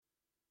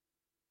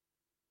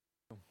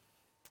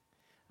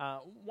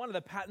One of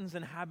the patterns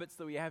and habits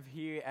that we have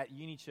here at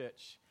Uni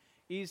Church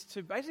is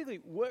to basically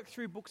work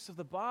through books of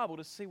the Bible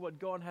to see what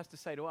God has to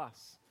say to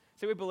us.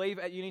 So we believe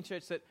at Uni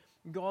Church that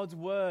God's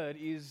word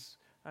is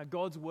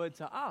God's word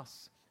to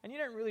us. And you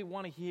don't really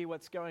want to hear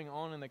what's going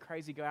on in the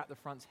crazy guy out the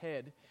front's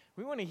head.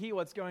 We want to hear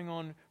what's going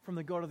on from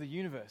the God of the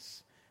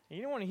universe. And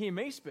you don't want to hear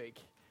me speak.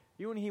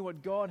 You want to hear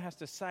what God has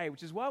to say,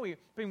 which is why we've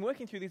been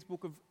working through this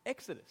book of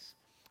Exodus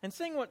and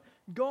seeing what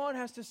God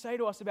has to say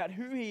to us about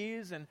who He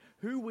is and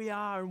who we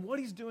are and what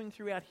He's doing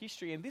throughout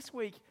history. And this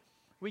week,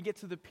 we get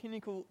to the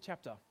pinnacle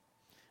chapter.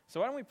 So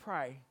why don't we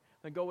pray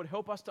that God would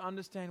help us to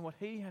understand what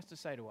He has to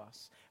say to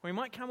us. And we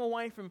might come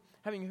away from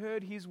having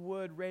heard His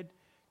word read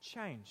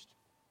changed.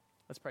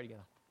 Let's pray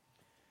together.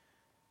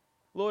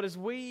 Lord, as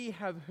we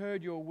have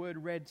heard Your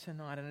word read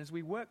tonight and as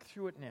we work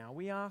through it now,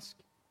 we ask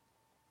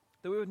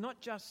that we would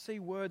not just see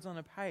words on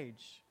a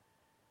page,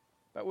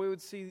 but we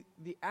would see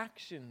the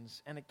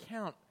actions and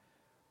account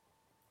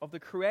of the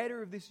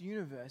creator of this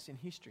universe in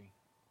history.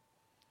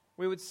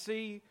 We would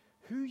see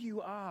who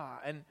You are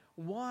and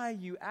why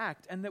You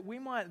act, and that we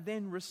might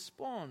then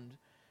respond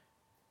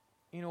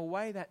in a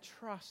way that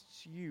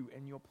trusts You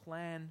and Your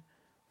plan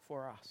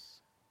for us.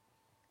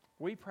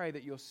 We pray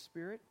that Your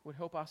Spirit would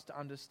help us to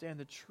understand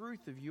the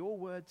truth of Your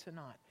word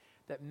tonight,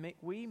 that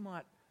we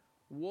might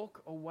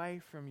walk away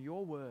from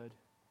Your word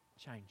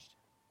changed.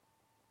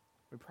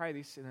 We pray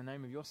this in the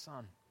name of Your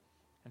Son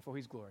and for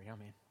His glory.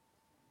 Amen.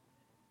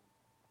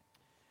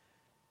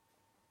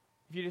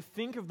 If you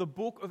think of the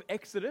book of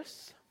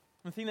Exodus,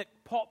 the thing that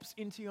pops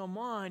into your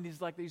mind is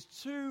like these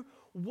two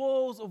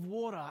walls of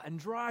water and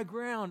dry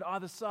ground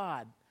either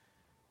side.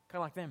 Kind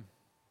of like them,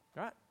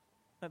 right?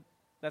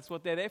 That's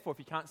what they're there for. If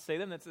you can't see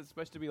them, it's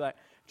supposed to be like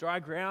dry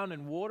ground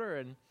and water,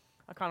 and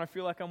I kind of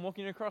feel like I'm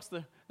walking across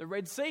the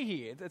Red Sea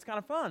here. It's kind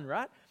of fun,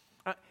 right?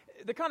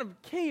 The kind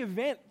of key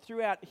event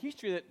throughout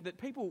history that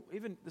people,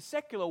 even the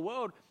secular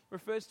world,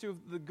 refers to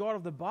the God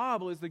of the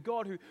Bible is the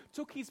God who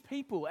took His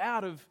people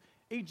out of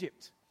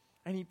Egypt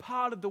and He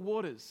parted the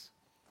waters.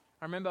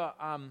 I remember,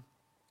 I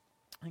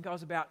think I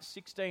was about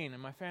 16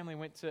 and my family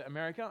went to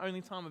America.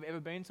 Only time I've ever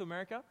been to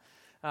America.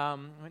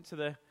 Went to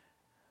the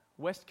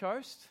West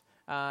Coast.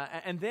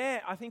 And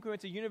there, I think we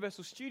went to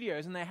Universal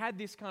Studios and they had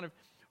this kind of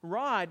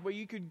ride where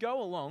you could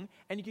go along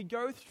and you could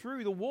go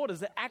through the waters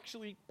that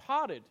actually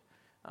parted.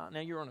 Now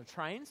you're on a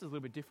train, so it's a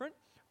little bit different.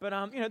 But,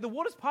 the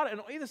water's parted,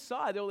 and on either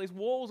side, there are all these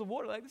walls of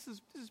water. Like, this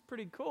is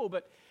pretty cool,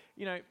 but,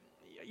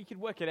 you could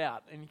work it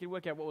out, and you could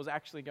work out what was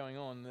actually going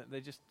on.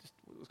 They just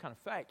it was kind of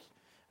fake.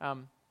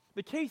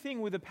 The key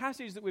thing with the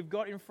passage that we've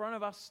got in front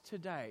of us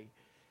today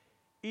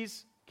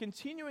is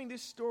continuing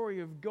this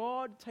story of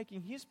God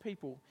taking His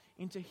people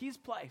into His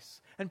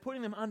place and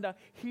putting them under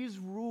His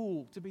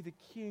rule to be the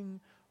king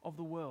of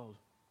the world.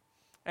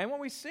 And what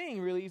we're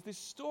seeing really is this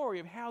story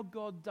of how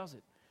God does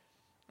it.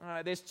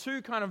 There's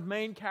two kind of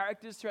main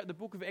characters throughout the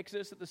book of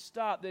Exodus. At the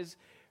start, there's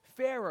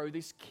Pharaoh,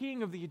 this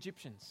king of the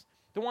Egyptians,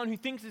 the one who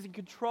thinks he's in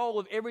control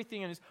of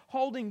everything and is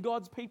holding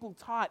God's people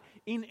tight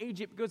in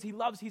Egypt because he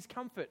loves his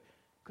comfort,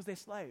 because they're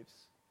slaves.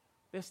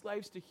 They're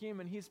slaves to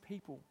him and his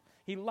people.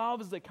 He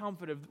loves the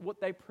comfort of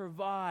what they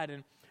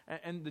provide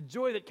and the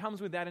joy that comes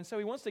with that, and so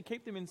he wants to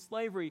keep them in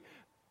slavery.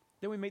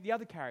 Then we meet the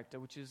other character,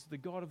 which is the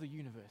God of the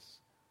universe.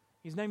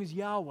 His name is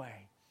Yahweh,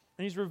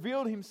 and He's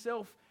revealed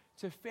Himself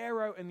to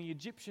Pharaoh and the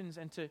Egyptians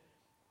and to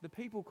the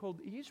people called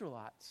the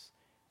Israelites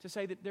to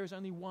say that there is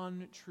only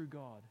one true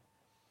God.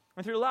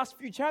 And through the last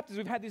few chapters,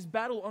 we've had this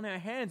battle on our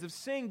hands of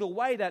seeing the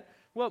way that,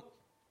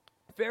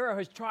 Pharaoh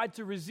has tried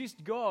to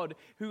resist God,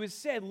 who has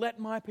said, "Let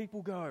my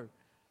people go."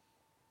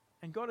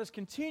 And God has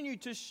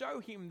continued to show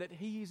him that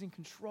He is in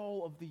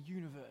control of the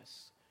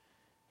universe.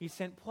 He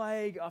sent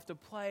plague after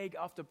plague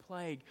after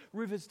plague.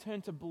 Rivers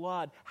turned to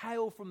blood,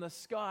 hail from the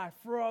sky,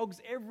 frogs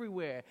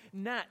everywhere,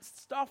 gnats,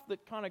 stuff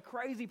that kind of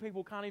crazy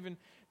people can't even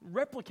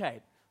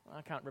replicate.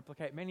 I can't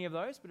replicate many of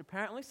those, but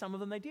apparently some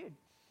of them they did.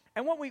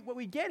 And what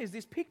we get is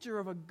this picture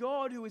of a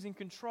God who is in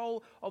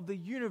control of the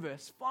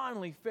universe.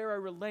 Finally,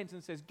 Pharaoh relents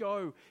and says,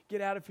 "Go, get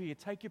out of here,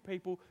 take your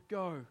people,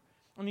 go."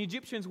 And the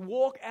Egyptians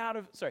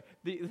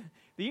the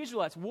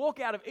Israelites walk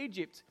out of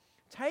Egypt,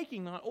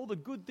 taking all the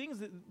good things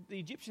that the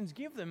Egyptians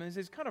give them. And there's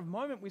this kind of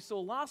moment we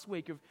saw last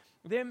week of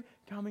them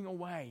coming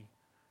away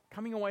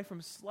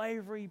from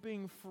slavery,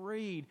 being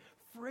freed.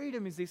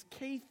 Freedom is this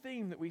key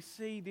theme that we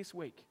see this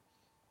week.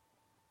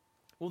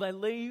 Well, they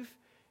leave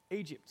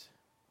Egypt.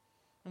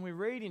 And we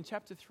read in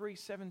chapter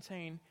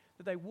 3:17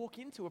 that they walk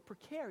into a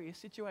precarious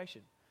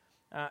situation.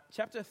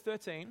 Chapter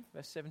 13,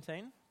 verse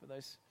 17, for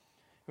those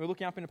who are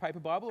looking up in a paper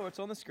Bible, or it's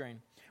on the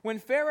screen. When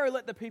Pharaoh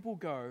let the people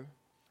go,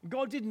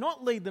 God did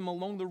not lead them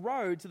along the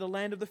road to the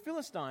land of the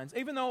Philistines,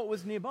 even though it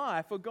was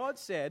nearby, for God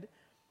said,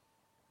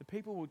 "The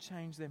people will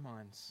change their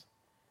minds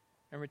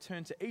and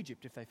return to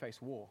Egypt if they face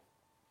war."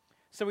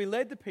 So He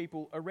led the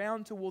people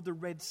around toward the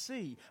Red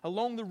Sea,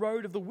 along the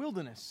road of the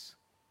wilderness.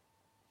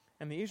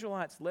 And the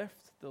Israelites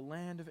left the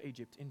land of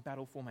Egypt in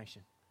battle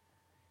formation.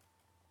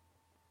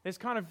 There's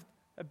kind of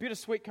a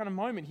bittersweet kind of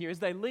moment here. As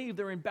they leave,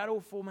 they're in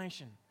battle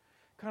formation.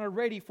 kind of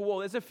ready for war.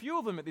 There's a few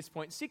of them at this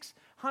point,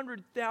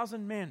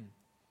 600,000 men.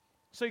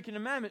 So you can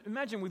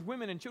imagine with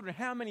women and children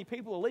how many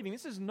people are leaving.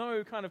 This is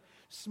no kind of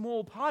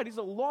small party. There's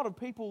a lot of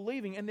people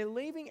leaving, and they're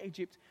leaving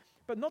Egypt,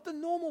 but not the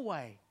normal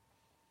way,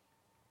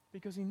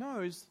 because he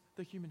knows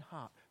the human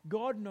heart.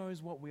 God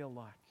knows what we are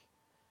like.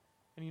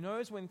 And he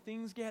knows when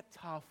things get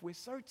tough, we're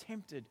so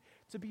tempted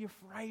to be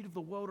afraid of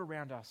the world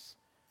around us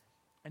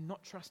and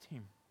not trust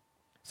him.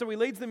 So he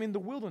leads them in the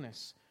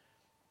wilderness.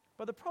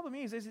 But the problem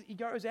is as he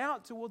goes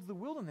out towards the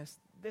wilderness,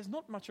 there's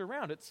not much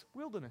around. It's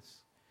wilderness.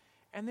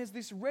 And there's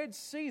this Red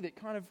Sea that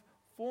kind of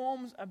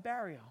forms a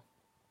barrier.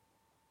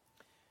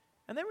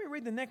 And then we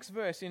read the next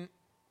verse in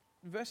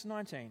verse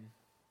 19.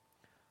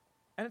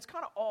 And it's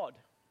kind of odd.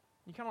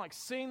 You kind of like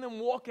seeing them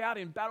walk out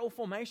in battle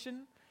formation.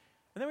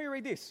 And then we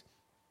read this.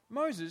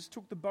 Moses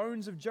took the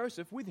bones of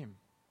Joseph with him,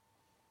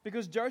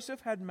 because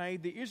Joseph had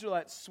made the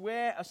Israelites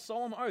swear a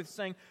solemn oath,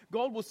 saying,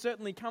 God will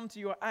certainly come to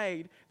your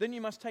aid, then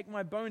you must take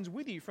my bones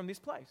with you from this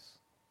place.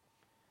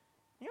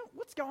 You know,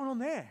 what's going on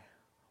there?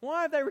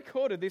 Why have they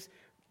recorded this,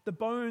 the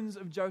bones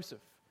of Joseph?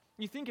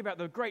 You think about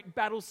the great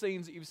battle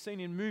scenes that you've seen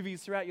in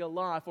movies throughout your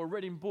life, or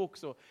read in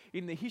books, or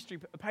in the history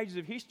pages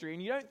of history,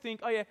 and you don't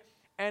think, oh yeah,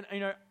 and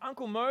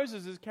Uncle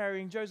Moses is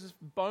carrying Joseph's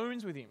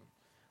bones with him.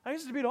 Like,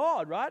 this is a bit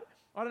odd, right?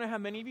 I don't know how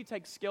many of you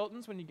take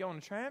skeletons when you go on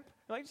a tramp.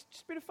 You're like, it's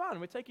just a bit of fun.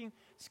 We're taking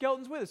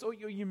skeletons with us. Or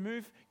you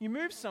move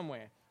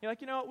somewhere. You're like,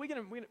 you know what, we're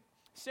gonna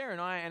Sarah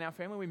and I and our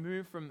family, we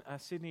moved from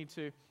Sydney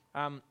to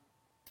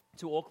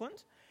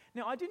Auckland.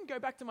 Now, I didn't go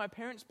back to my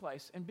parents'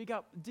 place and dig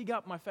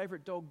up my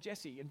favourite dog,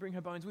 Jessie, and bring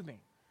her bones with me.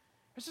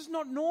 It's just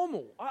not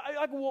normal.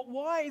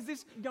 Why is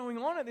this going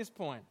on at this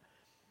point?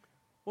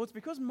 Well, it's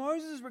because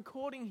Moses is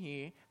recording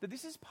here that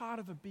this is part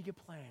of a bigger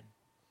plan.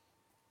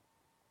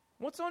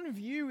 What's on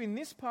view in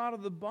this part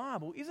of the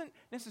Bible isn't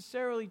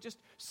necessarily just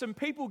some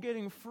people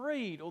getting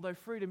freed, although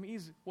freedom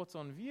is what's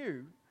on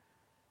view.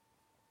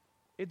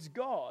 It's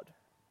God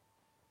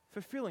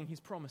fulfilling his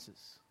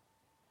promises.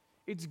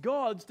 It's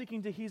God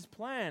sticking to his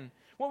plan.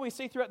 What we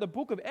see throughout the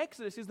book of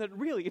Exodus is that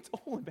really it's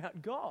all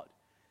about God.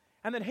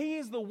 And that he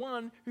is the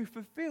one who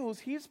fulfills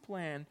his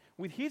plan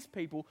with his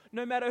people,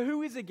 no matter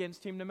who is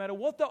against him, no matter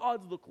what the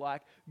odds look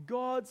like.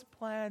 God's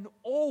plan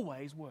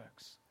always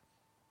works.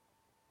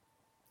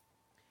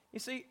 You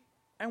see,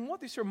 and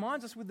what this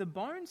reminds us with the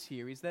bones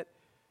here is that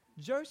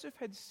Joseph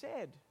had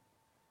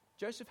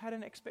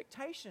an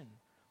expectation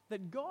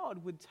that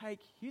God would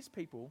take his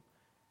people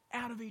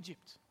out of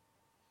Egypt.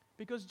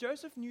 Because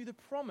Joseph knew the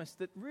promise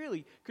that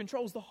really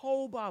controls the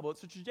whole Bible.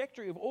 It's the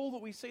trajectory of all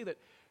that we see, that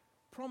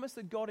promise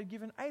that God had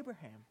given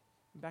Abraham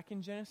back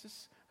in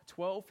Genesis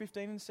 12,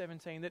 15, and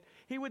 17, that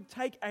he would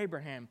take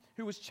Abraham,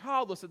 who was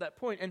childless at that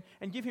point,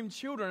 and give him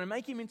children and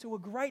make him into a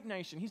great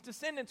nation. His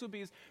descendants would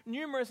be as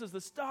numerous as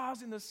the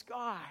stars in the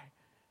sky.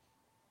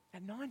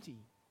 At 90,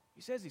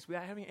 he says this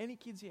without having any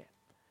kids yet.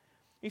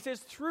 He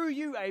says, through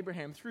you,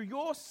 Abraham, through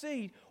your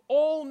seed,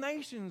 all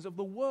nations of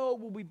the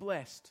world will be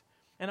blessed.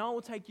 And I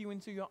will take you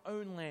into your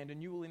own land,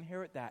 and you will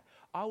inherit that.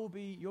 I will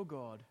be your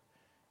God,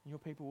 and your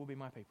people will be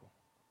my people.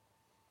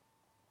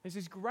 There's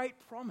this great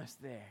promise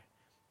there.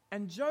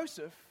 And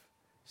Joseph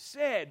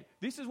said,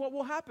 this is what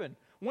will happen.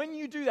 When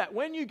you do that,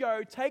 when you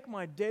go, take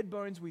my dead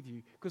bones with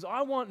you, because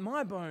I want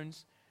my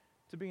bones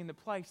to be in the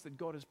place that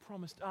God has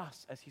promised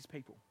us as his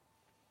people.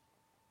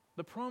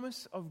 The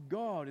promise of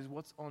God is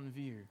what's on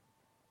view.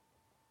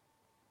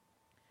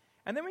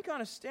 And then we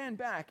kind of stand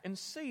back and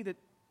see that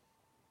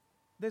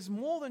there's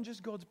more than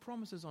just God's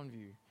promises on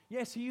view.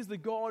 Yes, he is the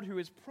God who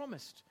has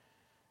promised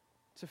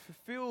to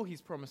fulfill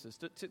his promises,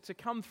 to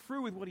come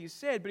through with what he has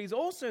said, but he's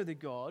also the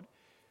God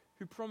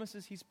who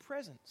promises his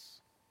presence.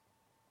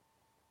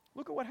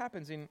 Look at what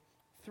happens in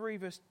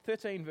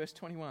 13, verse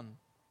 21.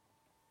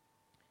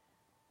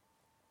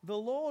 The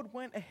Lord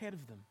went ahead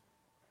of them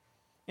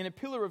in a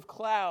pillar of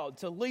cloud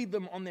to lead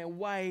them on their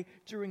way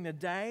during the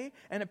day,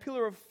 and a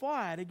pillar of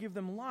fire to give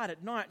them light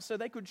at night, so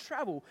they could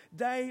travel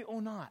day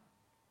or night.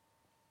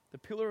 The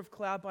pillar of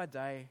cloud by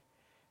day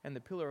and the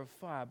pillar of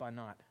fire by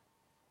night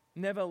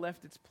never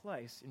left its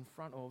place in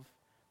front of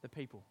the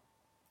people.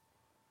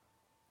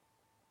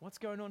 What's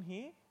going on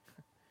here?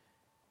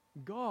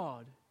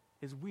 God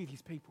is with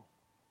his people.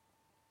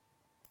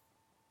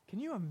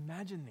 Can you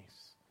imagine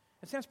this?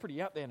 It sounds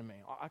pretty out there to me.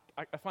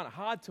 I find it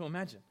hard to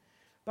imagine.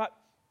 But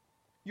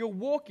you're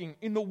walking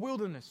in the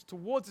wilderness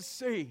towards the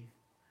sea,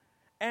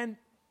 and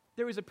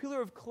there is a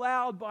pillar of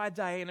cloud by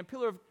day and a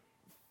pillar of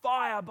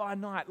fire by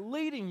night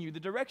leading you the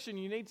direction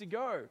you need to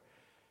go.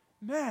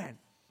 Man,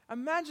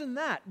 imagine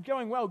that,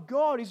 going, well,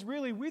 God is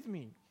really with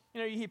me.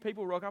 You hear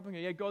people rock up and go,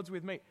 yeah, God's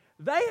with me.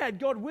 They had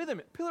God with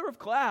them. Pillar of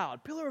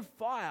cloud, pillar of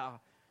fire.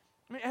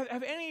 I mean,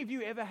 have any of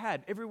you ever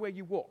had, everywhere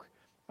you walk,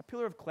 a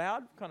pillar of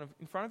cloud kind of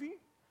in front of you?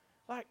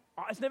 Like,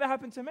 it's never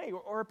happened to me.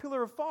 Or a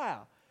pillar of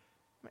fire.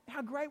 I mean,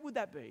 how great would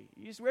that be?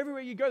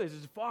 Everywhere you go, there's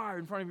just fire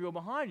in front of you or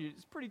behind you.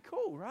 It's pretty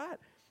cool, right?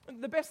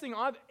 And the best thing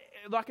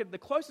the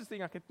closest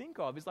thing I could think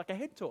of is like a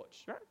head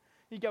torch, right?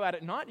 You go out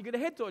at night, you get a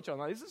head torch on.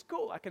 Like, this is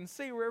cool. I can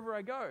see wherever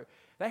I go.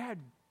 They had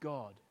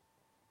God.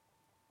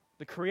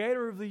 the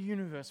creator of the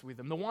universe with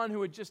them, the one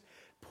who had just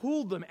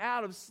pulled them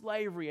out of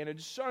slavery and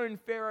had shown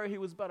Pharaoh he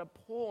was but a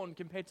pawn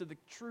compared to the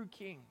true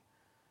king,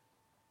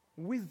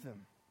 with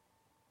them.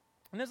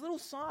 And there's a little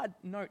side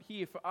note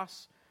here for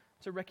us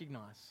to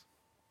recognize.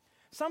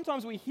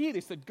 Sometimes we hear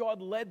this, that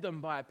God led them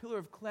by a pillar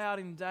of cloud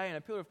in the day and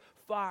a pillar of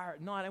fire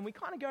at night, and we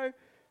kind of go,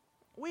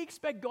 we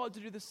expect God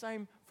to do the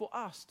same for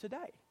us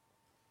today.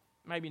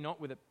 Maybe not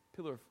with a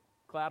pillar of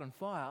cloud and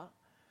fire,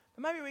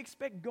 but maybe we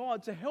expect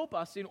God to help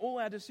us in all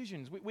our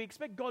decisions. We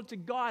expect God to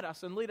guide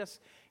us and lead us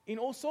in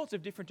all sorts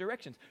of different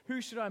directions. Who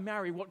should I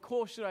marry? What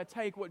course should I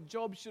take? What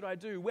job should I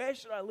do? Where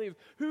should I live?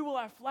 Who will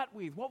I flat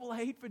with? What will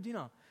I eat for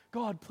dinner?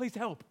 God, please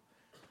help.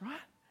 Right?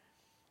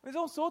 There's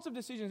all sorts of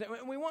decisions.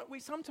 We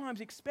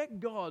sometimes expect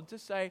God to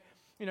say,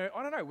 I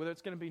don't know, whether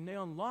it's going to be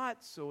neon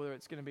lights or whether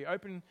it's going to be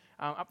open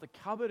up the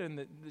cupboard and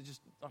the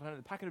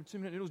packet of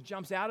 2-minute noodles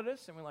jumps out at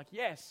us and we're like,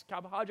 yes,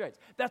 carbohydrates.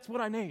 That's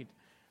what I need.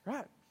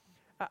 Right?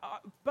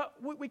 But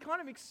we kind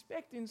of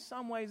expect in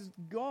some ways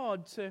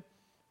God to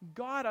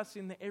guide us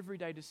in the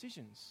everyday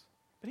decisions.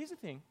 But here's the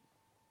thing.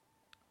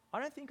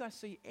 I don't think I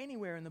see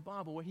anywhere in the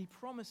Bible where he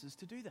promises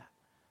to do that.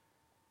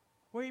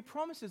 Where he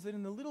promises that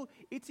in the little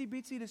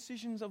itsy-bitsy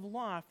decisions of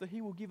life that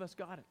he will give us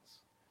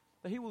guidance.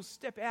 That he will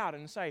step out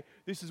and say,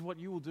 this is what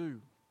you will do.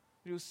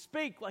 He will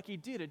speak like he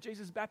did at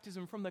Jesus'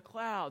 baptism from the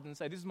cloud and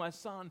say, this is my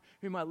son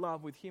whom I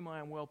love, with him I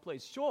am well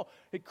pleased. Sure,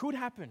 it could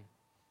happen.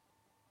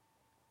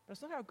 But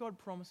it's not how God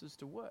promises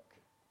to work.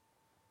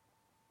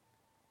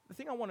 The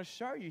thing I want to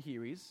show you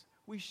here is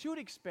we should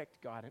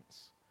expect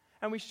guidance.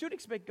 And we should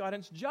expect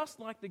guidance just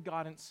like the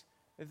guidance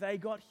that they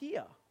got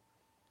here.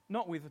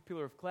 Not with a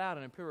pillar of cloud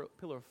and a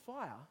pillar of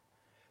fire,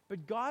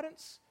 but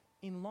guidance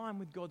in line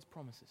with God's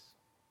promises.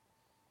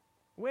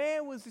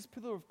 Where was this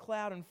pillar of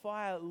cloud and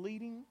fire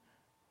leading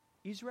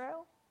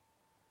Israel?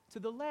 To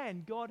the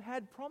land God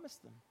had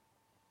promised them.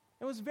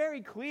 It was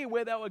very clear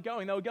where they were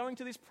going. They were going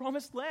to this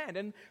promised land,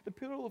 and the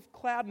pillar of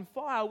cloud and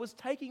fire was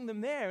taking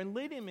them there and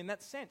leading them in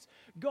that sense.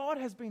 God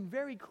has been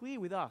very clear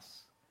with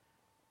us.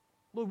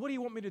 Lord, what do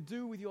you want me to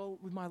do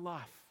with my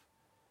life?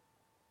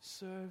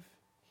 Serve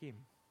him.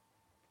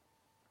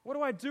 What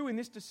do I do in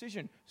this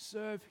decision?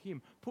 Serve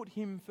him. Put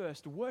him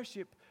first.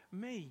 Worship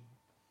me.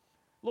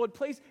 Lord,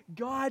 please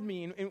guide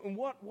me in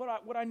what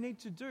I need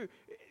to do.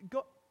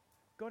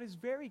 God is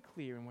very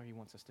clear in where he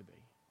wants us to be.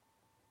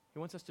 He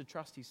wants us to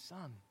trust his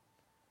Son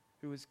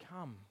who has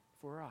come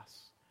for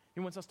us.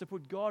 He wants us to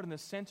put God in the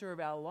center of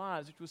our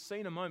lives, which we'll see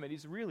in a moment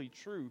is really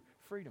true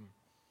freedom.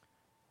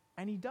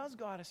 And he does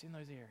guide us in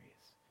those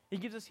areas. He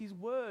gives us his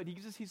word. He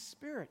gives us his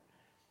Spirit.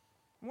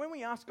 When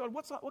we ask God,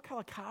 what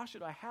color car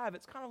should I have?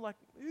 It's kind of like,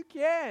 who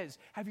cares?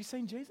 Have you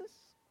seen Jesus?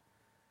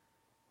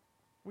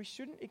 We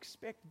shouldn't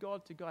expect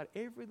God to guide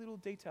every little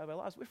detail of our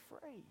lives. We're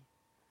free.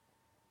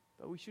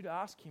 But we should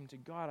ask him to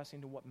guide us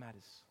into what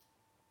matters.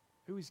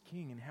 Who is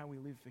king and how we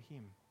live for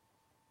him.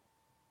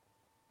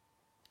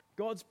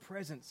 God's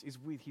presence is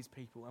with his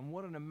people, and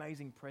what an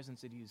amazing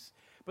presence it is.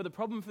 But the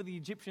problem for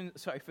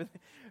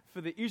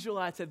for the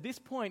Israelites at this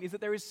point is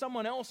that there is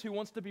someone else who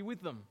wants to be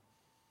with them.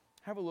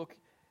 Have a look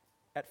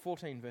at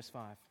 14 verse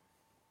 5.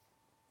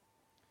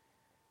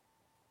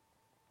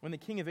 When the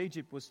king of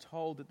Egypt was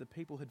told that the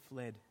people had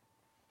fled,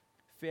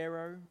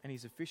 Pharaoh and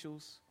his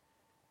officials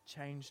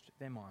changed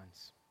their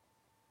minds.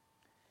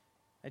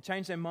 They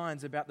changed their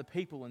minds about the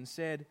people and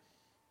said,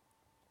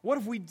 "What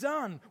have we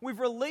done? We've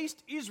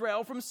released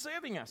Israel from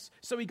serving us."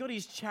 So he got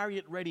his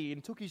chariot ready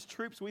and took his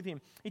troops with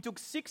him. He took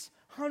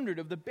 600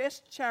 of the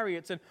best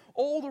chariots and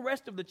all the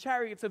rest of the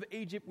chariots of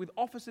Egypt with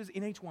officers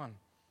in each one.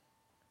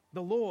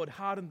 The Lord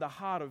hardened the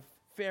heart of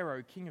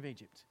Pharaoh, king of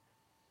Egypt.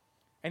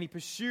 And he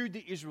pursued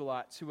the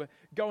Israelites who were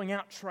going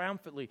out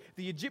triumphantly.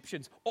 The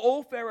Egyptians,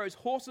 all Pharaoh's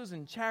horses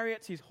and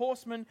chariots, his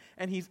horsemen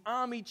and his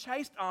army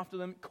chased after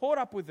them, caught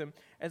up with them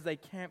as they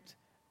camped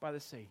by the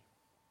sea.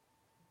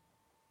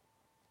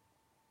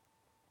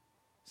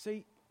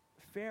 See,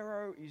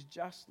 Pharaoh is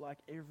just like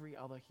every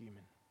other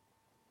human.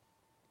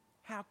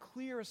 How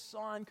clear a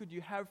sign could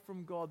you have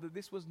from God that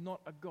this was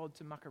not a God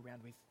to muck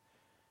around with?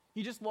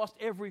 You just lost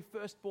every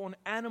firstborn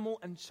animal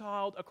and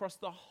child across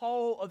the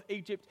whole of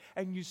Egypt,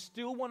 and you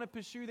still want to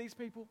pursue these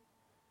people?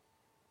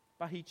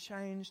 But he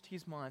changed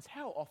his mind.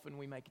 How often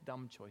we make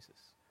dumb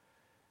choices?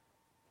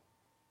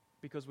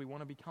 Because we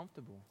want to be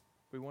comfortable.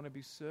 We want to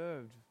be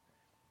served.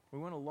 We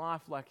want a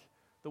life like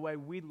the way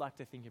we'd like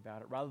to think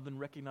about it, rather than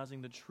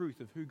recognizing the truth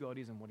of who God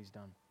is and what he's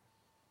done.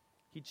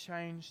 He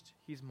changed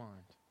his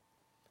mind.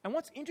 And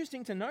what's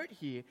interesting to note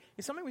here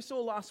is something we saw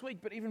last week,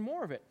 but even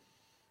more of it.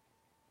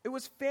 It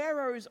was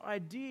Pharaoh's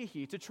idea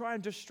here to try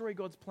and destroy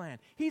God's plan.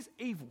 He's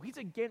evil. He's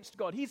against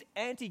God. He's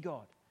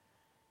anti-God.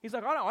 He's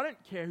like, I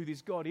don't care who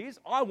this God is.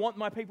 I want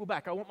my people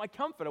back. I want my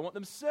comfort. I want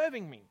them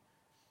serving me.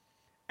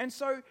 And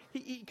so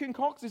he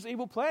concocts this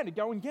evil plan to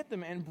go and get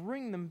them and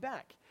bring them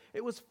back.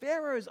 It was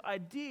Pharaoh's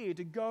idea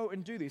to go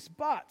and do this.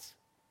 But,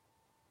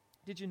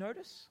 did you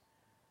notice?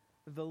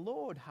 The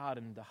Lord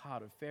hardened the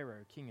heart of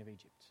Pharaoh, king of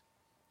Egypt,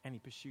 and he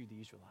pursued the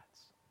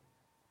Israelites.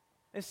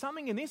 There's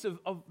something in this of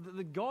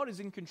that God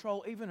is in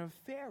control even of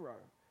Pharaoh.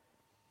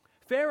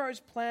 Pharaoh's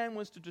plan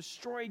was to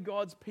destroy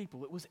God's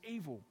people. It was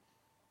evil.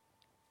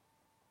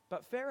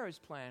 But Pharaoh's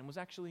plan was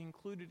actually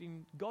included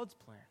in God's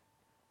plan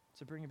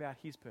to bring about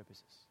his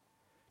purposes,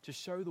 to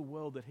show the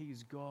world that he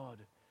is God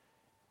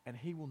and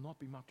he will not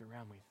be mucked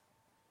around with.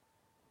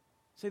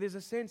 See, there's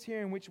a sense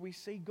here in which we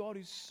see God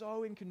is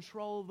so in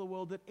control of the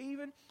world that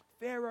even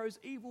Pharaoh's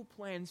evil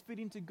plans fit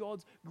into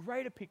God's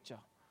greater picture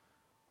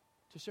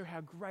to show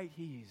how great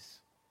he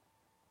is.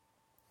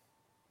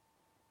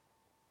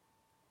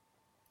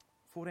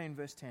 14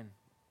 verse 10.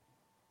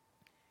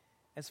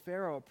 As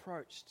Pharaoh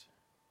approached,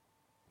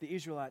 the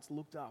Israelites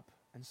looked up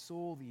and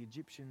saw the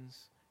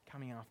Egyptians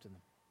coming after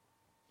them.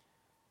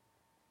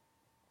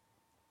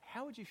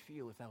 How would you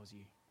feel if that was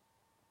you?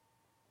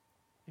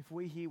 If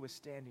we here were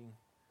standing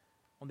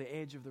on the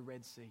edge of the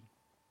Red Sea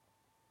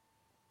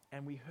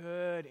and we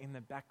heard in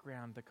the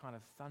background the kind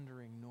of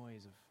thundering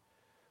noise of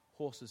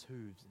horses'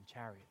 hooves and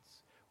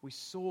chariots. We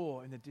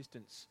saw in the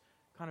distance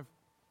kind of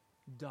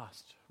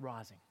dust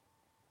rising.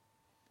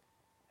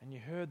 And you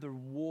heard the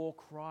war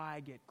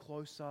cry get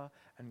closer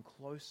and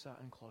closer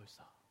and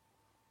closer.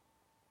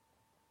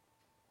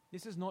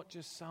 This is not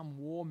just some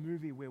war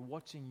movie we're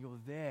watching. You're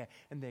there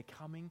and they're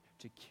coming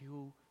to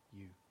kill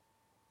you.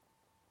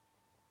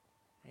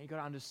 And you've got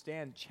to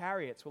understand,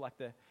 chariots were like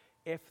the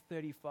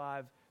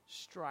F-35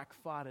 strike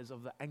fighters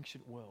of the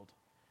ancient world.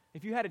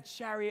 If you had a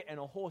chariot and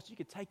a horse, you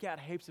could take out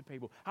heaps of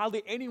people.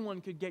 Hardly anyone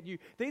could get you.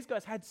 These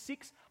guys had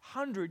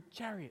 600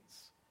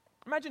 chariots.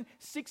 Imagine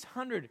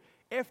 600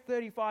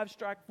 F-35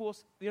 strike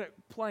force,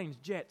 planes,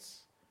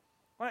 jets.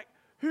 Like,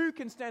 who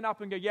can stand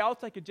up and go, yeah, I'll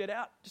take a jet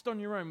out just on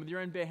your own with your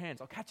own bare hands.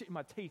 I'll catch it in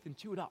my teeth and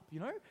chew it up,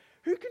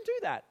 Who can do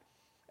that?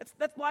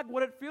 That's like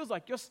what it feels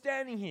like. You're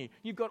standing here.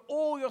 You've got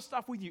all your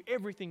stuff with you,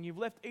 everything. You've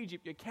left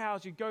Egypt, your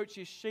cows, your goats,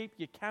 your sheep,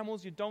 your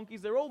camels, your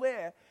donkeys. They're all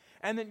there.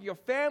 And then your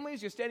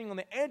families, you're standing on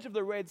the edge of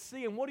the Red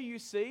Sea. And what do you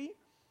see?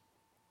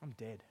 I'm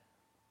dead.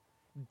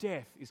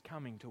 Death is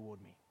coming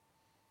toward me.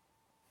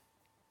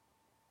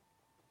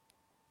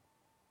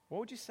 What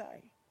would you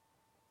say?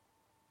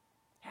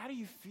 How do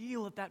you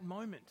feel at that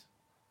moment?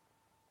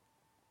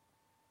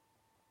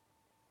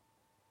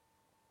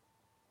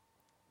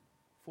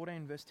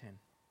 Verse 10.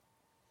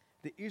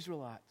 The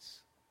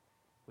Israelites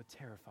were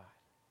terrified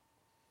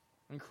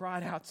and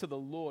cried out to the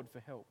Lord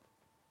for help.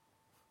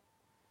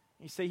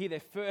 You see here, their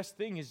first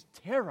thing is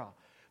terror.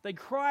 They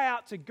cry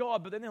out to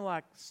God, but then they're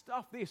like,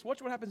 stuff this.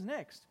 Watch what happens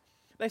next.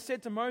 They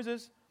said to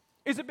Moses,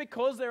 is it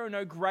because there are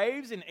no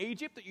graves in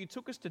Egypt that you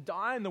took us to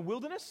die in the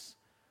wilderness?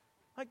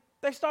 Like,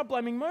 they start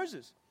blaming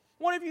Moses.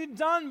 What have you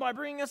done by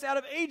bringing us out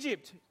of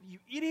Egypt? You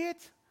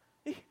idiot.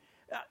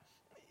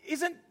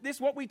 Isn't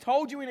this what we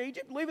told you in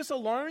Egypt? Leave us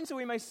alone so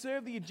we may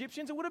serve the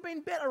Egyptians. It would have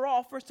been better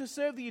off for us to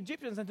serve the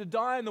Egyptians than to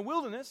die in the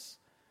wilderness.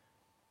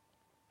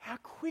 How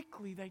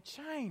quickly they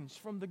changed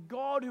from the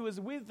God who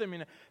was with them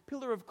in a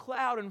pillar of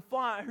cloud and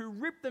fire, who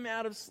ripped them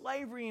out of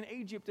slavery in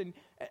Egypt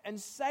and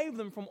saved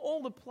them from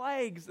all the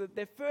plagues, that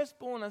their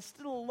firstborn are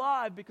still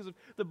alive because of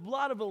the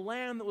blood of a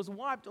lamb that was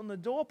wiped on the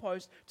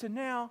doorpost, to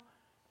now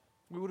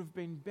we would have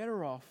been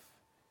better off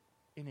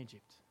in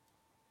Egypt.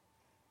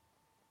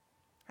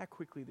 How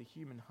quickly the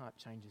human heart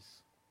changes.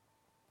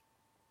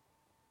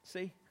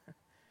 See,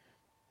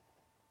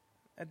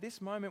 at this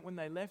moment when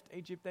they left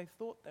Egypt, they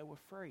thought they were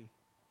free.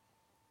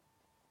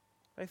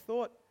 They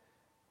thought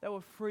they were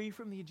free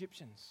from the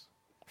Egyptians,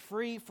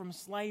 free from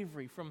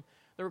slavery, from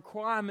the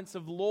requirements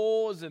of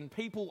laws and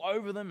people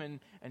over them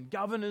and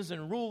governors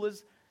and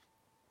rulers,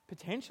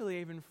 potentially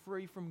even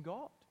free from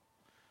God.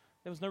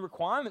 There was no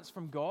requirements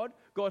from God.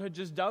 God had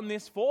just done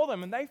this for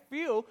them, and they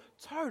feel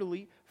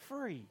totally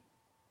free.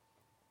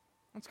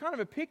 It's kind of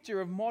a picture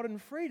of modern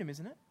freedom,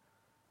 isn't it?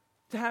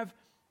 To have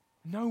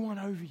no one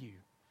over you.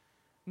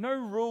 No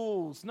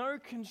rules, no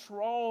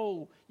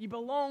control. You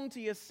belong to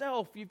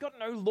yourself. You've got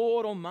no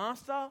lord or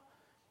master.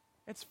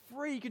 It's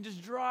free. You can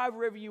just drive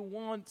wherever you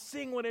want,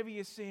 sing whatever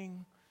you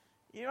sing.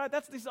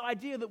 That's this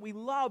idea that we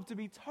love, to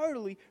be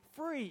totally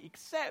free,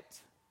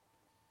 except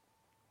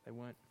they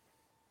weren't.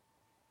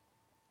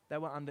 They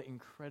were under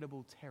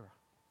incredible terror.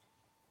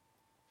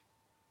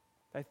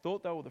 They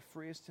thought they were the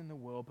freest in the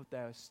world, but they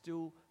are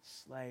still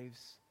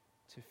slaves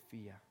to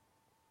fear.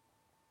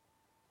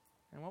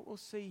 And what we'll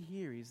see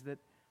here is that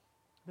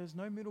there's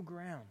no middle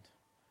ground,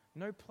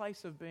 no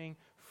place of being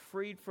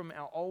freed from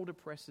our old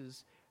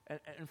oppressors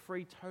and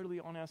free totally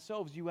on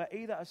ourselves. You are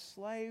either a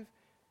slave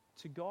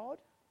to God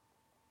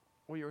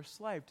or you're a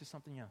slave to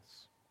something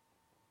else.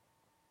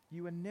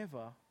 You are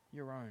never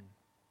your own.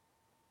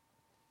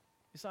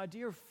 This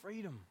idea of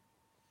freedom,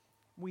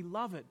 we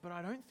love it, but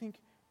I don't think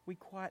we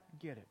quite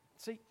get it.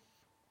 See,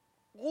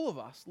 all of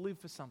us live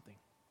for something.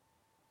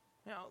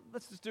 Now,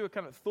 let's just do a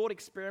kind of thought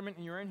experiment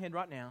in your own head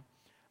right now.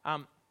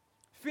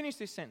 Finish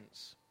this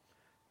sentence.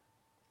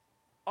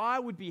 I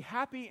would be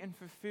happy and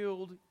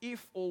fulfilled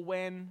if or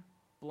when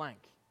blank.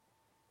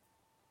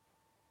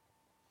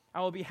 I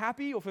will be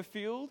happy or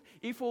fulfilled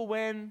if or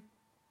when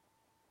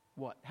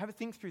what? Have a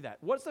think through that.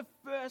 What's the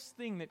first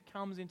thing that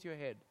comes into your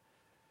head?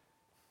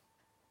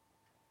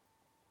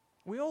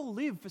 We all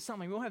live for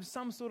something. We all have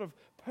some sort of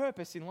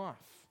purpose in life.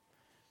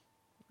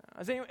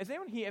 Has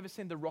anyone here ever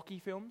seen the Rocky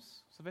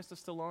films? Sylvester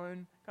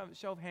Stallone? Kind of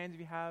show of hands if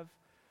you have.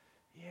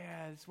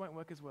 Yeah, this won't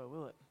work as well,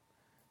 will it?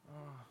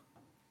 Oh.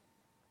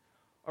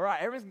 All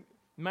right, everyone's,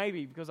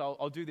 maybe because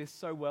I'll do this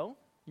so well,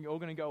 you're all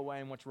going to go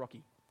away and watch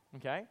Rocky.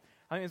 Okay?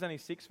 I think there's only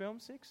 6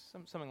 films,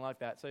 something like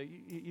that. So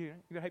you've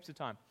got heaps of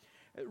time.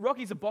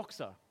 Rocky's a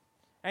boxer.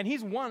 And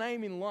his one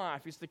aim in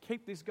life is to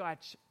keep this guy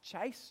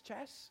Chase,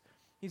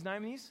 his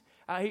name is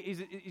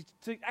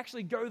to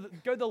actually go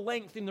the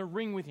length in the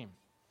ring with him.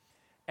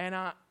 And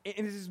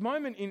there's this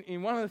moment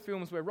in one of the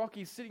films where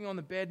Rocky's sitting on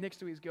the bed next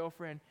to his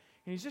girlfriend,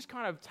 and he's just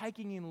kind of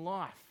taking in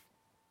life.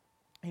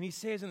 And he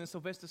says in the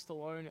Sylvester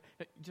Stallone,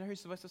 do you know who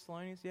Sylvester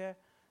Stallone is? Yeah?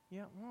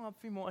 Well, a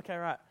few more. Okay,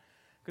 right.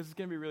 Because it's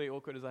going to be really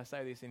awkward as I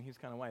say this in his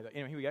kind of way. But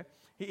anyway, here we go.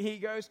 He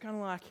goes kind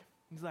of like,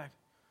 he's like,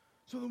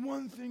 so the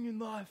one thing in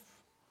life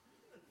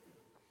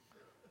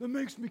that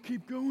makes me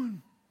keep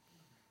going,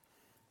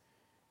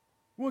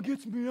 what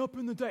gets me up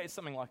in the day, it's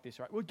something like this,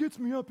 right? What gets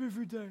me up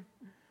every day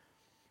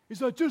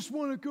is I just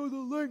want to go the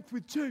length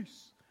with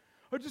Chase.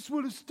 I just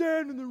want to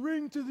stand in the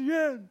ring to the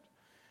end.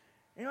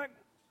 And you're like,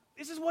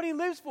 this is what he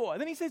lives for.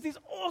 And then he says this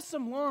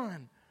awesome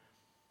line.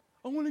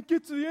 I want to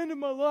get to the end of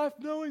my life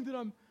knowing that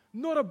I'm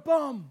not a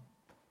bum.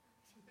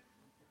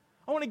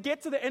 I want to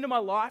get to the end of my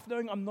life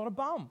knowing I'm not a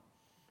bum.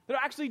 That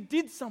I actually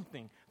did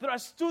something. That I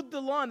stood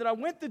the line. That I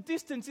went the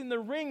distance in the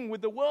ring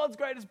with the world's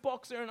greatest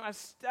boxer and I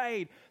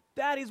stayed.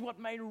 That is what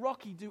made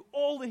Rocky do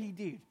all that he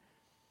did.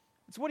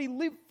 It's what he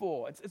lived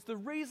for. It's the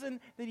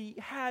reason that he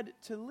had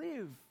to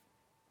live.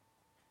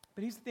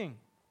 But here's the thing.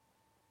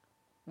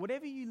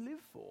 Whatever you live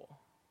for,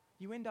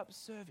 you end up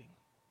serving.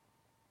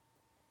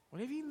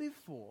 Whatever you live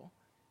for,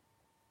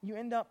 you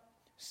end up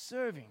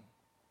serving.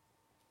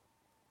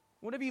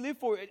 Whatever you live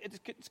for,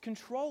 it's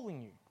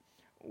controlling you.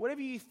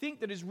 Whatever you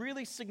think that is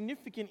really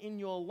significant in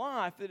your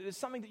life, that it is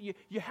something that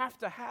you have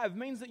to have,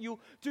 means that you'll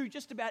do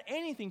just about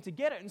anything to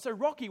get it. And so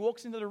Rocky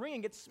walks into the ring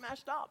and gets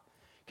smashed up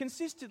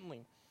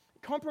consistently.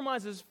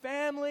 Compromises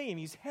family and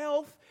his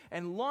health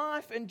and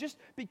life, and just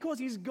because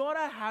he's got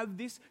to have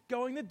this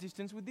going the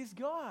distance with this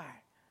guy.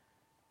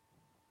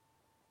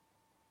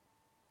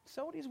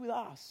 So it is with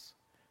us.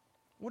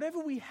 Whatever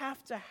we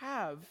have to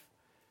have,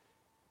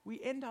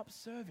 we end up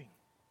serving.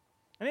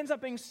 It ends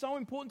up being so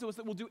important to us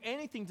that we'll do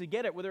anything to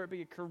get it, whether it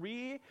be a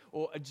career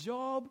or a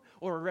job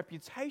or a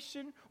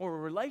reputation or a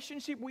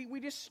relationship. We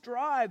just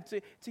strive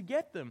to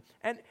get them.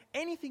 And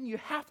anything you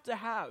have to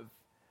have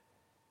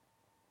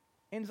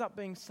ends up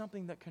being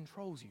something that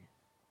controls you.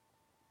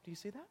 Do you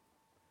see that?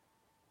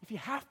 If you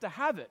have to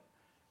have it,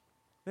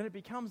 then it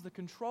becomes the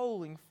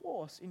controlling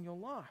force in your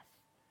life.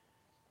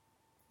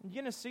 You're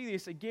going to see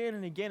this again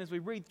and again as we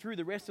read through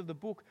the rest of the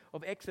book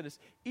of Exodus.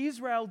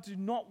 Israel do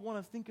not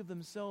want to think of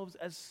themselves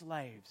as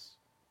slaves.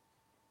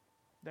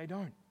 They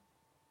don't.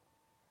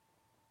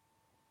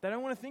 They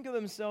don't want to think of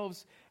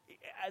themselves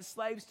as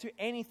slaves to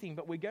anything,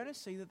 but we're going to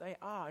see that they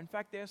are. In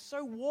fact, they're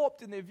so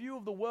warped in their view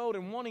of the world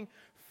and wanting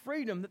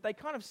freedom that they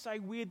kind of say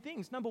weird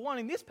things. Number one,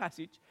 in this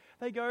passage,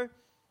 they go,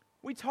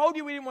 we told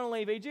you we didn't want to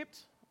leave Egypt.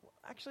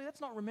 Actually,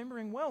 that's not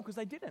remembering well because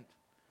they didn't.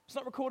 It's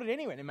not recorded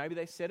anywhere. And maybe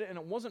they said it and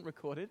it wasn't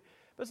recorded.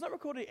 But it's not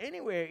recorded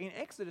anywhere in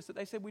Exodus that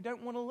they said we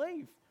don't want to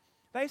leave.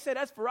 They said,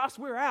 as for us,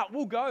 we're out.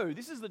 We'll go.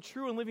 This is the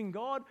true and living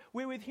God.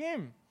 We're with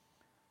him.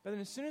 But then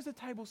as soon as the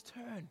tables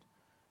turned,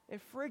 they're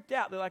freaked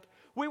out. They're like,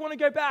 we want to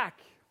go back.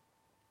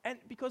 And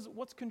because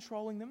what's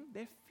controlling them?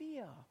 Their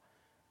fear.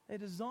 Their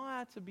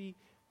desire to be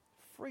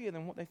freer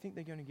than what they think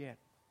they're going to get.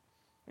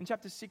 In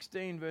chapter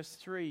 16, verse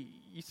 3,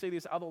 you see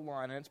this other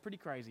line, and it's pretty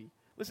crazy.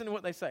 Listen to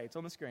what they say. It's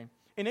on the screen.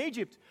 In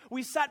Egypt,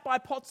 we sat by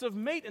pots of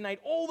meat and ate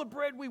all the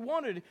bread we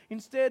wanted.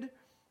 Instead,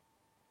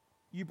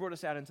 you brought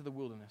us out into the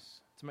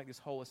wilderness to make this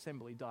whole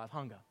assembly die of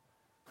hunger.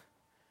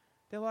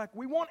 They're like,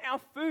 we want our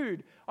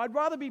food. I'd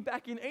rather be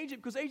back in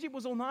Egypt because Egypt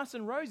was all nice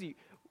and rosy.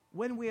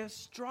 When we are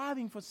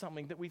striving for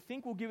something that we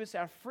think will give us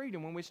our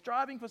freedom, when we're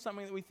striving for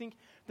something that we think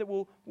that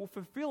will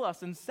fulfill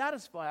us and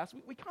satisfy us,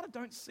 we kind of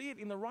don't see it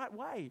in the right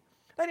way.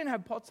 They didn't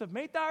have pots of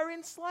meat. They were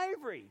in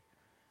slavery.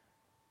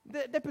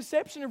 Their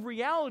perception of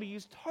reality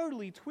is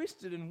totally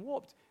twisted and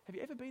warped. Have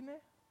you ever been there?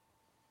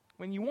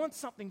 When you want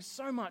something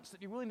so much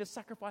that you're willing to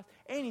sacrifice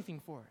anything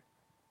for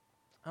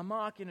it. A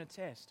mark in a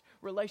test.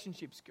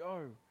 Relationships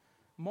go.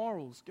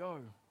 Morals go.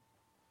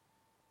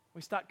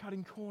 We start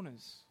cutting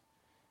corners.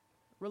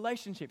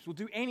 Relationships. We'll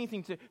do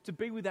anything to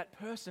be with that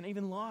person,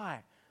 even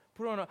lie.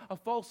 Put on a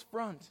false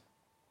front.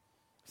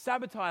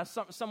 Sabotage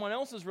someone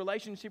else's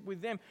relationship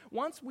with them.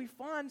 Once we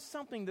find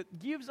something that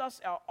gives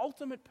us our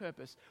ultimate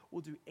purpose,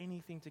 we'll do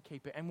anything to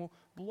keep it, and we'll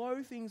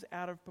blow things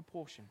out of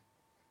proportion.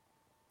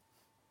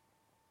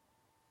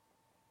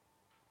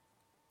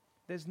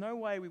 There's no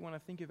way we want to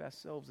think of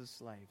ourselves as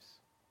slaves.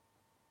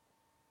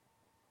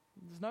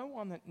 There's no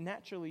one that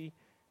naturally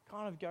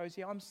kind of goes,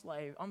 yeah, I'm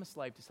a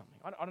slave to something.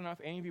 I don't know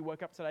if any of you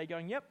woke up today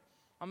going, yep,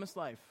 I'm a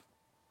slave.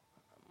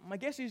 My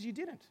guess is you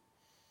didn't.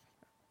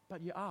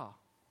 But you are.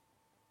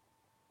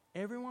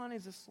 Everyone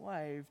is a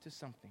slave to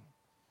something.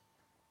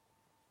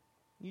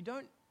 You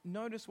don't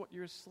notice what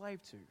you're a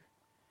slave to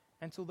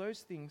until those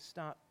things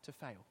start to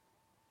fail,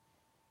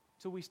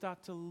 till we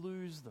start to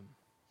lose them,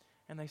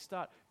 and they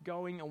start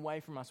going away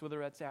from us, whether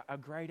that's our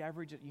grade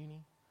average at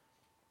uni,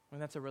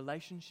 whether that's a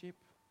relationship,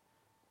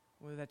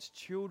 whether that's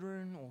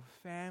children or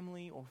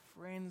family or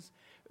friends,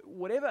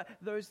 whatever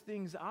those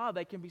things are,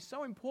 they can be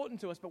so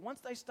important to us, but once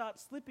they start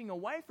slipping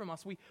away from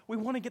us, we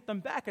want to get them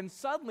back, and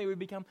suddenly we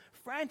become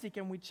frantic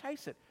and we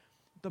chase it.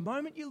 The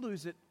moment you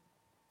lose it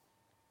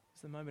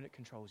is the moment it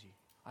controls you.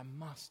 I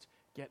must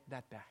get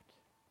that back.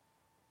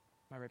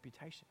 My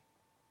reputation,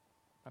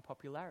 my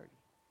popularity,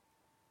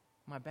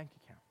 my bank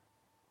account.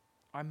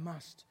 I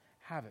must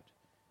have it.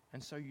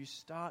 And so you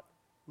start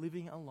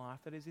living a life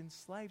that is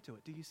enslaved to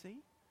it. Do you see?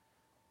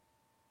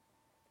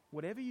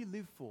 Whatever you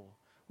live for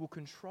will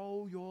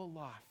control your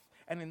life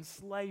and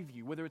enslave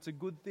you, whether it's a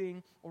good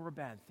thing or a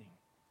bad thing.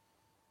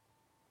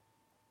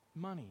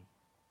 Money,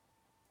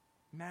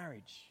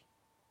 marriage,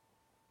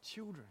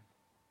 children,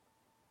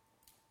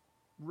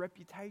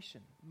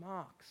 reputation,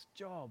 marks,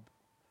 job,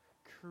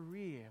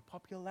 career,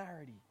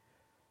 popularity.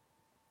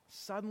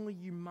 Suddenly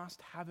you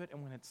must have it,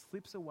 and when it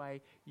slips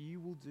away, you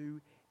will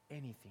do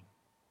anything.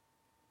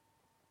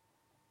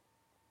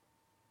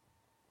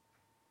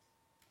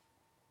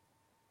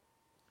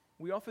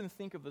 We often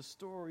think of the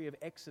story of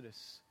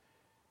Exodus,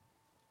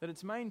 that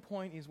its main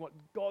point is what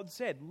God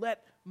said,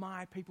 let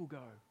my people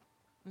go.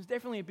 There's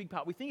definitely a big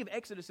part. We think of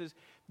Exodus as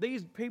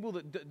these people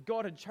that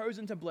God had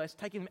chosen to bless,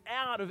 taking them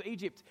out of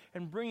Egypt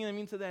and bringing them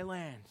into their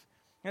land.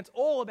 And it's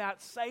all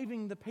about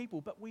saving the people,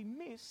 but we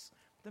miss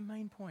the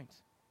main point.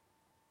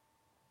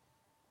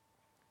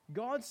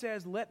 God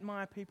says, let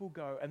my people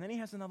go, and then he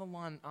has another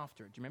line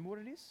after it. Do you remember what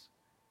it is?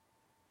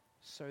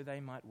 So they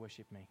might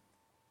worship me.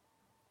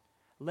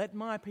 Let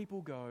my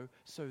people go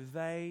so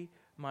they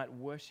might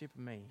worship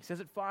me. He says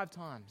it 5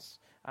 times.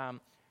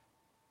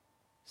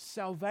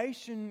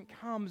 Salvation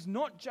comes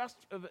not just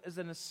as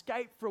an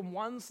escape from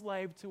one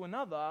slave to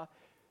another.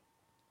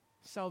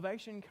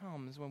 Salvation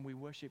comes when we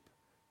worship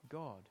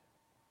God,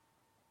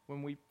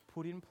 when we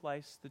put in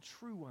place the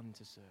true one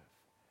to serve.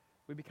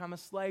 We become a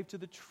slave to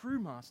the true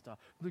master,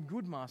 the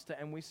good master,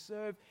 and we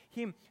serve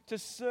him. To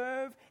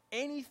serve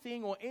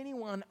anything or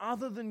anyone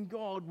other than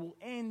God will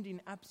end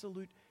in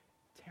absolute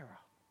terror.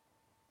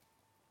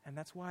 And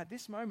that's why at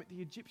this moment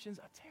the Egyptians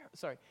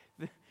are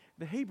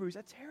the Hebrews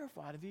are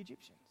terrified of the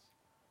Egyptians.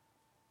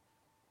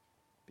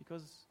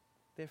 Because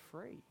they're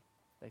free,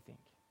 they think,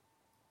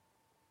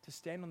 to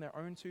stand on their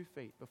own 2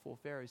 feet before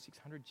Pharaoh's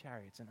 600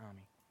 chariots and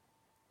army.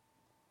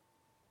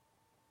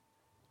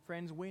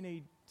 Friends, we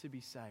need to be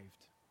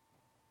saved.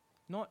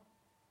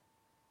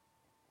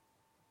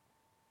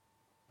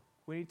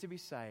 We need to be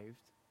saved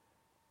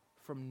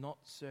from not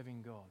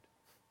serving God.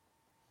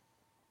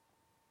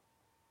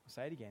 I'll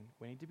say it again.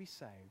 We need to be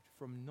saved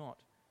from not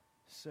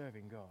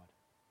serving God.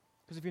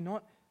 Because if you're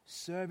not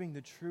serving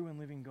the true and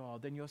living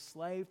God, then you're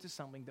slave to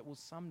something that will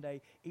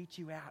someday eat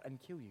you out and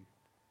kill you.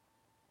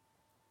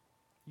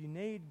 You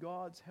need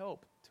God's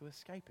help to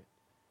escape it,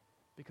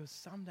 because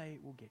someday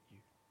it will get you.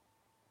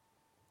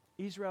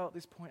 Israel at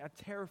this point are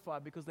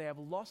terrified because they have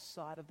lost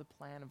sight of the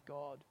plan of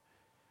God.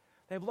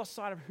 They have lost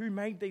sight of who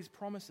made these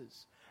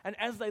promises. And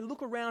as they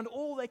look around,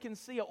 all they can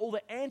see are all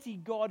the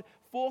anti-God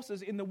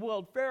forces in the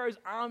world. Pharaoh's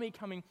army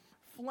coming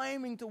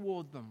flaming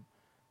toward them.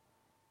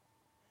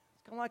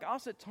 It's kind of like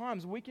us at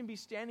times. We can be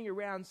standing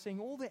around seeing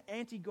all the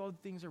anti-God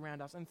things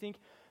around us and think,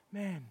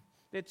 man,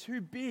 they're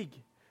too big.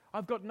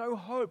 I've got no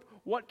hope.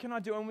 What can I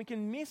do? And we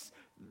can miss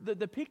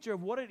the picture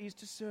of what it is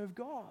to serve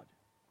God.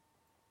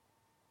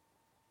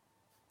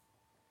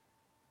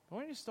 I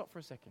want you to stop for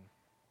a second.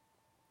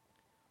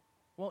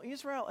 While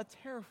Israel are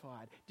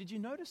terrified, did you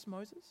notice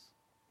Moses?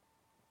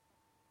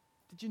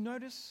 Did you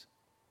notice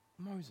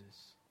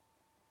Moses?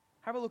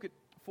 Have a look at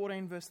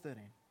 14 verse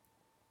 13.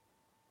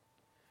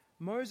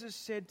 Moses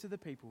said to the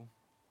people,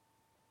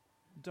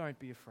 don't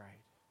be afraid.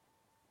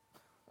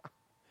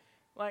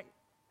 Like,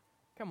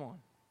 come on.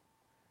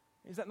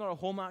 Is that not a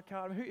Hallmark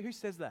card? Who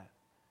says that?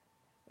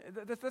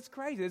 That's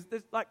crazy.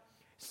 There's like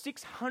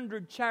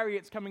 600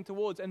 chariots coming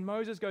towards, and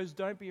Moses goes,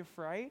 don't be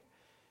afraid.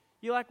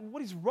 You're like,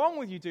 what is wrong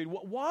with you, dude?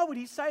 Why would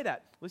he say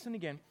that? Listen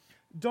again.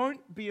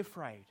 Don't be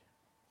afraid.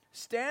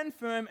 Stand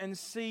firm and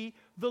see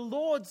the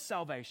Lord's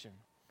salvation.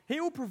 He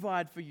will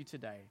provide for you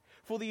today.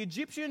 For the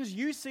Egyptians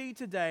you see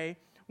today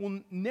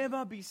will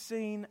never be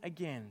seen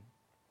again.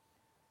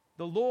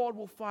 The Lord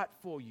will fight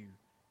for you.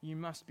 You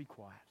must be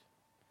quiet.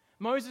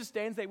 Moses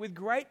stands there with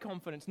great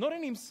confidence, not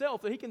in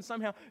himself that he can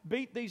somehow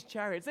beat these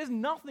chariots. There's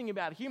nothing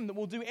about him that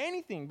will do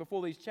anything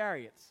before these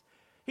chariots.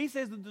 He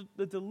says that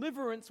the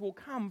deliverance will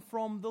come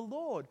from the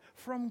Lord,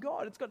 from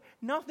God. It's got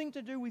nothing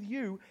to do with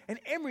you and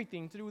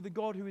everything to do with the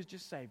God who has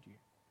just saved you.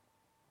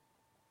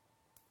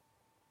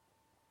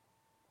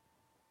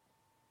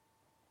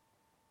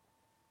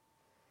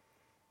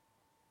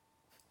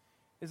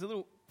 There's a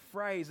little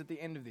phrase at the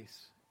end of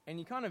this, and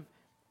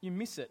you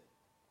miss it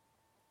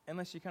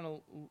unless you kind of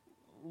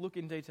look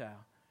in detail.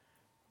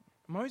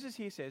 Moses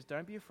here says,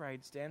 don't be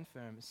afraid, stand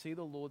firm, see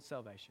the Lord's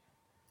salvation.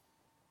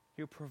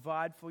 He'll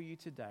provide for you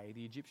today.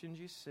 The Egyptians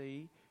you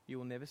see, you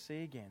will never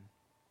see again.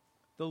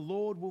 The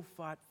Lord will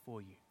fight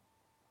for you.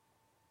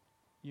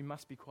 You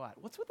must be quiet.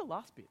 What's with the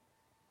last bit?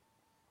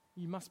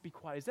 You must be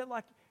quiet. Is that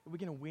like, are we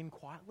going to win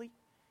quietly?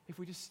 If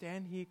we just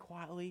stand here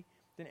quietly,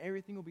 then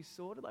everything will be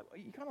sorted? Like,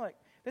 you kind of like,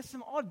 there's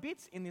some odd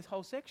bits in this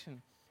whole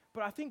section.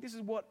 But I think this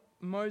is what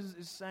Moses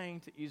is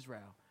saying to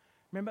Israel.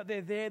 Remember,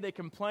 they're there, they're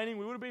complaining,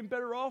 we would have been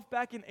better off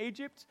back in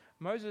Egypt.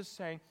 Moses is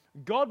saying,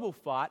 God will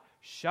fight.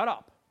 Shut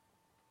up.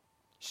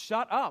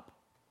 Shut up.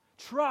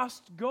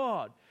 Trust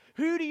God.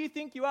 Who do you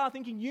think you are,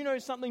 thinking you know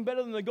something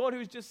better than the God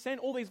who's just sent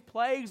all these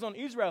plagues on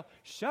Israel?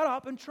 Shut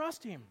up and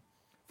trust him,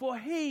 for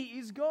he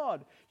is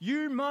God.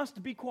 You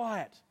must be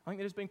quiet. I think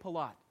they're just being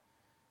polite.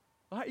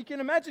 Right? You can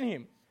imagine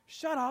him.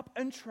 Shut up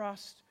and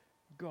trust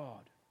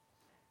God.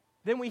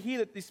 Then we hear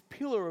that this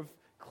pillar of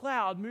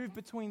cloud moved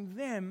between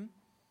them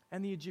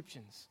and the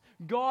Egyptians.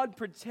 God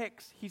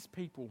protects his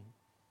people.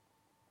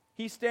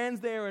 He stands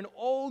there, and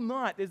all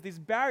night there's this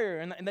barrier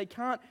and they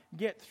can't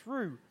get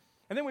through.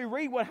 And then we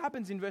read what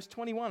happens in verse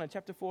 21 of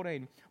chapter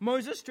 14.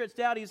 Moses stretched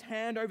out his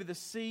hand over the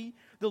sea.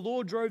 The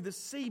Lord drove the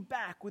sea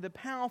back with a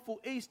powerful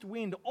east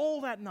wind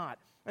all that night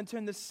and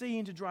turned the sea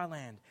into dry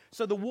land.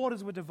 So the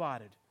waters were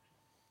divided.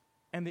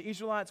 And the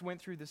Israelites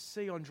went through the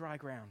sea on dry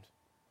ground,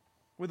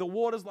 with the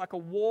waters like a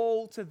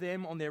wall to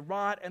them on their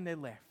right and their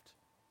left.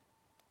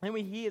 Then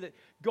we hear that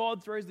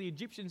God throws the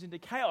Egyptians into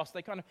chaos.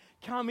 They kind of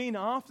come in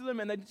after them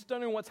and they just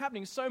don't know what's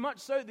happening. So much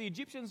so that the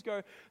Egyptians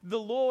go, the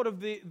Lord of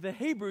the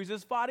Hebrews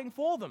is fighting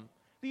for them.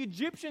 The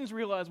Egyptians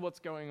realize what's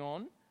going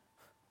on.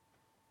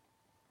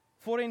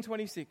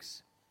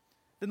 14:26.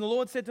 Then the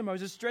Lord said to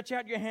Moses, stretch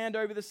out your hand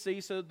over the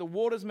sea so that the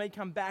waters may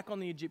come back on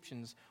the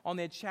Egyptians, on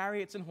their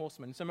chariots and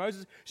horsemen. So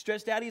Moses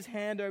stretched out his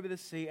hand over the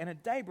sea, and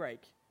at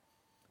daybreak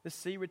the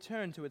sea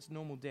returned to its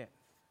normal depth.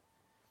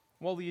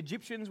 While the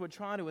Egyptians were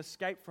trying to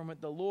escape from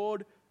it, the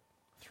Lord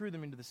threw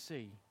them into the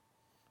sea.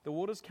 The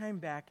waters came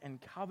back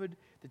and covered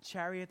the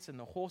chariots and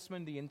the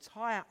horsemen, the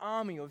entire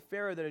army of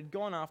Pharaoh that had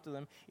gone after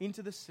them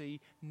into the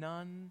sea.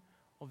 None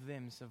of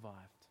them survived.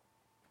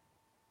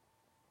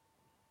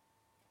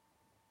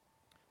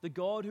 The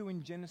God who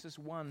in Genesis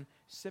 1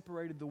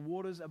 separated the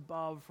waters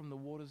above from the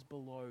waters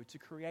below to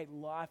create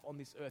life on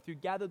this earth, who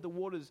gathered the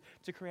waters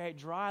to create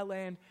dry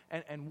land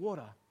and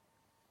water,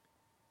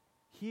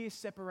 here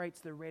separates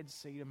the Red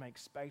Sea to make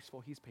space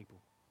for his people,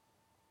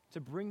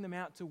 to bring them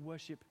out to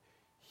worship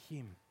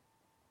him.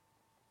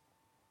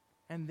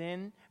 And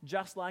then,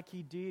 just like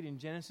he did in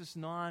Genesis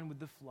 9 with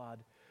the flood,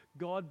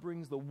 God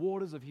brings the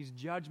waters of his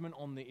judgment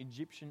on the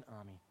Egyptian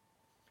army.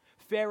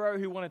 Pharaoh,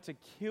 who wanted to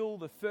kill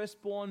the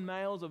firstborn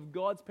males of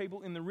God's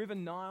people in the river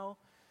Nile,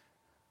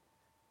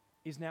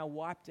 is now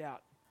wiped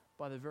out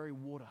by the very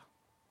water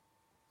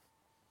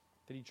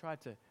that he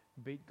tried to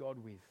beat God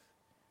with.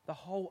 The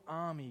whole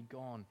army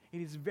gone.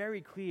 It is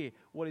very clear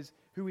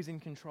who is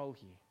in control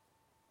here.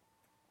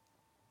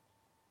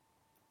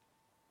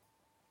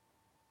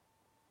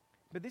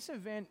 But this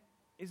event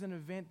is an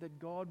event that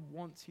God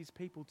wants his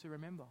people to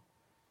remember.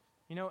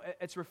 You know,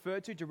 it's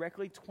referred to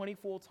directly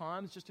 24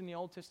 times just in the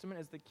Old Testament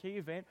as the key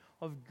event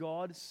of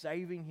God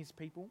saving his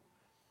people.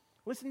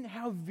 Listen to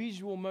how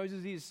visual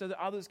Moses is so that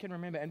others can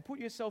remember. And put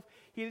yourself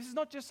here. This is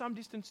not just some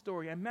distant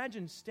story.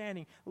 Imagine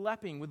standing,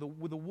 lapping with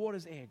the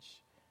water's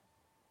edge.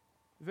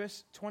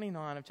 Verse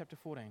 29 of chapter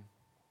 14.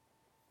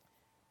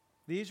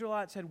 The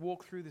Israelites had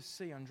walked through the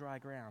sea on dry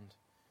ground,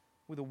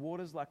 with the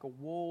waters like a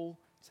wall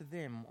to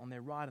them on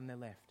their right and their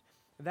left.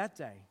 That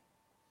day,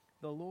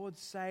 the Lord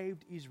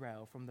saved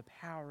Israel from the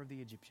power of the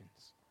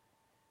Egyptians,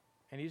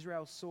 and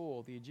Israel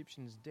saw the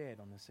Egyptians dead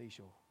on the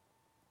seashore.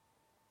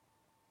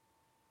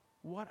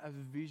 What a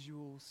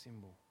visual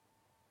symbol.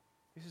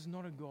 This is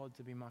not a God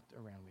to be mucked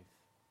around with.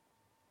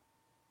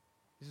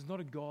 This is not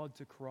a God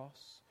to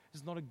cross.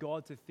 This is not a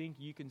God to think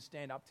you can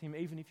stand up to him,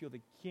 even if you're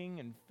the king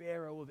and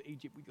Pharaoh of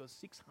Egypt with your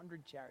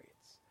 600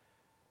 chariots.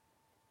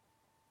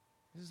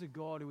 This is a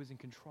God who is in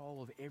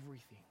control of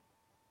everything.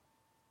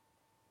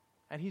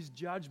 And his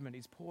judgment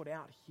is poured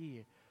out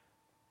here,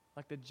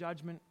 like the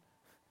judgment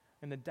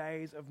in the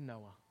days of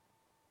Noah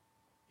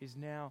is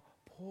now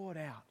poured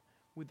out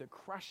with the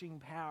crushing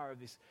power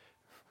of this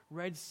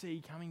Red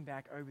Sea coming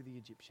back over the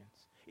Egyptians.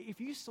 If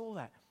you saw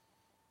that,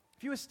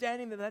 if you were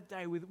standing there that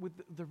day with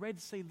the Red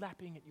Sea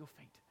lapping at your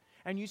feet,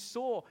 and you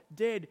saw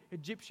dead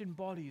Egyptian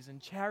bodies and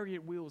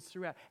chariot wheels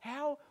throughout,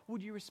 how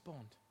would you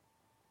respond?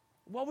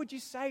 What would you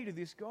say to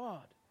this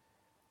God?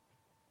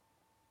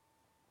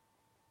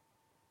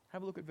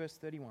 Have a look at verse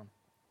 31.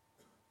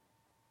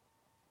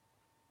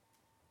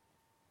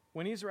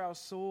 When Israel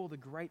saw the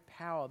great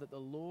power that the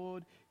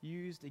Lord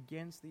used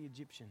against the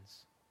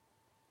Egyptians,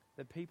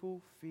 the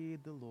people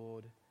feared the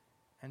Lord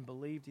and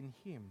believed in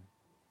him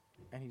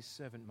and his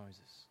servant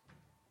Moses.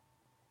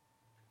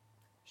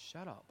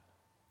 Shut up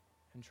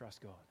and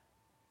trust God.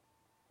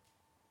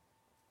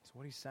 That's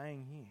what he's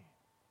saying here.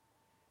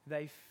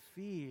 They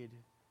feared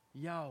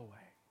Yahweh,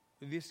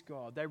 this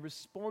God. They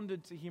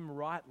responded to him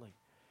rightly.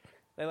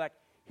 They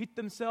hit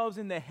themselves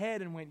in their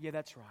head and went, yeah,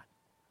 that's right.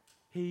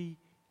 He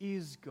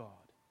is God.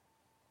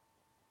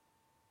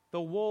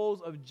 The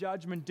walls of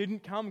judgment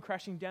didn't come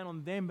crashing down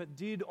on them, but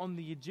did on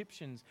the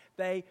Egyptians.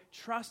 They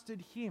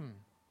trusted him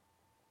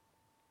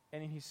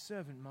and in his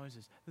servant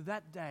Moses.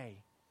 That day,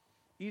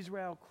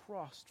 Israel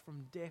crossed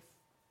from death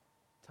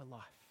to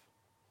life,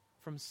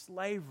 from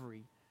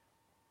slavery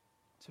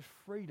to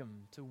freedom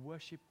to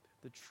worship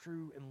the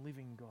true and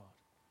living God.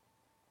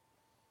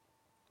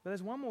 But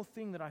there's one more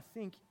thing that I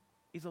think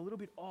is a little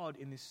bit odd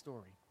in this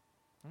story.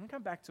 I'm going to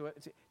come back to it.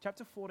 It's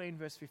chapter 14,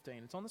 verse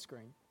 15. It's on the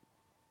screen.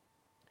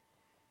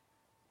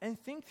 And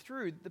think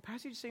through, the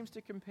passage seems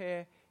to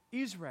compare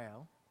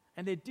Israel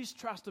and their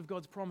distrust of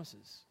God's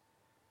promises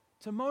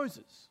to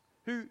Moses,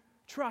 who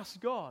trusts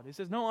God. He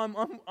says, no,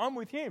 I'm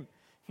with him.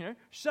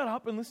 Shut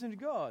up and listen to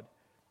God.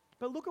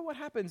 But look at what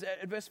happens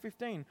at verse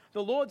 15.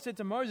 The Lord said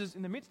to Moses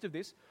in the midst of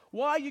this,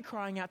 why are you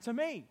crying out to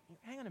me?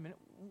 Hang on a minute.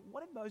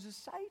 What did Moses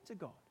say to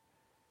God?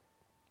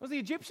 It was the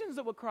Egyptians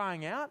that were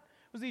crying out.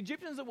 It was the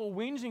Egyptians that were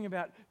whinging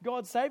about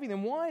God saving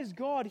them. Why is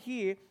God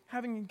here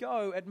having a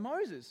go at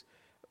Moses?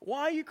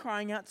 Why are you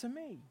crying out to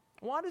me?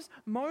 Why does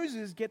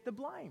Moses get the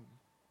blame?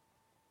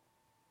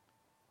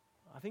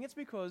 I think it's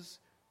because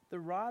the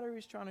writer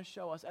is trying to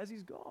show us, as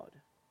is God,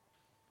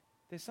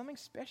 there's something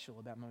special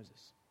about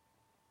Moses.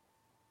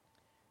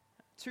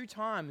 2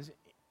 times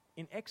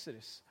in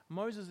Exodus,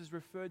 Moses is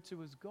referred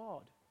to as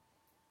God.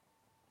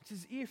 It's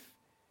as if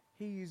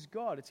he is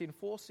God. It's in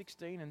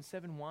 4:16 and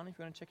 7:1, if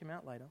you want to check him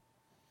out later.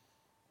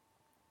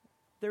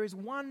 There is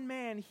one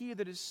man here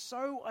that is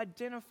so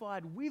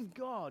identified with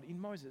God in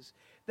Moses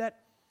that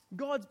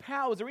God's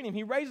powers are in him.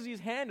 He raises his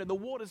hand and the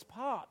waters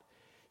part.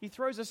 He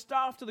throws a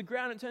staff to the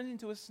ground and it turns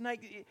into a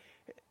snake.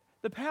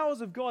 The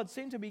powers of God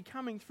seem to be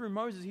coming through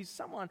Moses. He's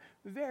someone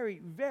very,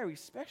 very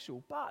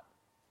special. But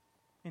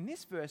in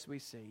this verse we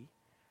see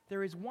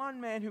there is one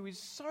man who is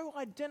so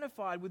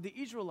identified with the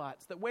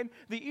Israelites that when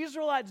the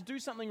Israelites do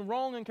something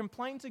wrong and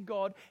complain to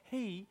God,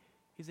 he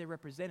is their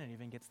representative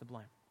and gets the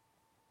blame.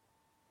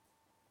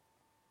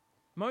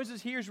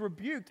 Moses here is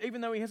rebuked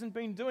even though he hasn't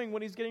been doing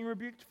what he's getting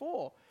rebuked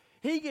for.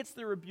 He gets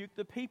the rebuke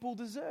the people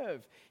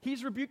deserve.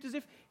 He's rebuked as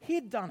if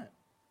he'd done it,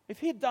 if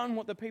he'd done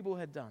what the people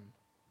had done.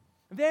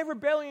 Their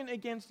rebellion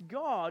against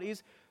God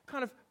is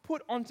kind of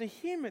put onto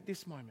him at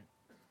this moment.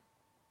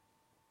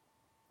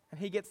 And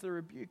he gets the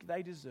rebuke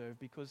they deserve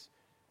because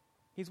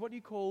he's what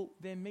you call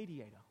their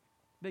mediator.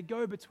 Their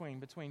go-between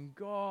between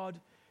God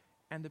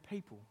and the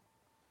people.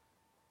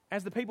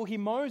 As the people hear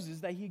Moses,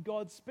 they hear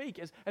God speak.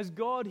 As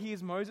God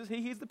hears Moses,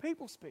 he hears the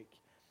people speak.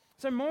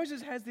 So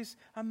Moses has this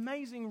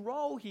amazing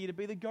role here to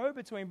be the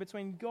go-between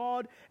between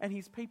God and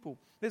his people.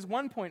 There's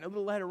one point a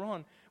little later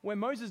on where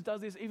Moses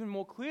does this even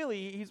more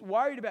clearly. He's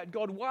worried about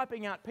God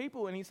wiping out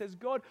people and he says,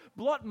 God,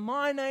 blot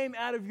my name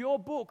out of your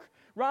book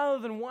rather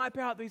than wipe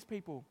out these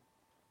people.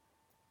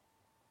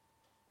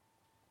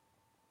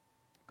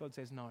 God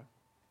says, no,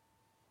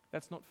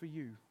 that's not for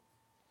you.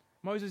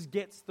 Moses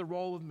gets the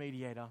role of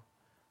mediator,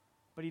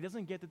 but he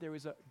doesn't get that there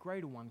is a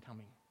greater one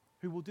coming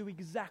who will do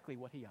exactly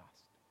what he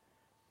asked.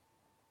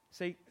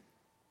 See,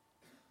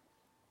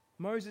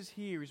 Moses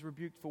here is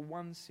rebuked for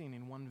one sin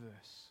in one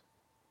verse.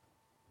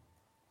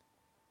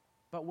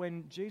 But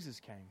when Jesus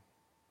came,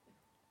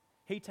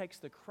 he takes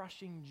the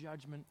crushing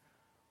judgment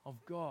of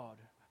God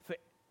for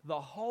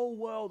the whole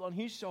world on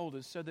his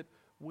shoulders so that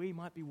we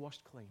might be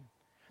washed clean,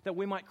 that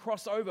we might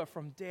cross over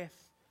from death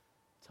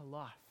to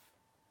life.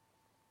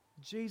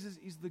 Jesus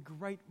is the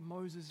great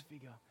Moses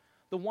figure,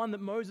 the one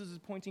that Moses is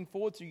pointing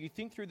forward to. You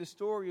think through the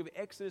story of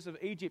Exodus of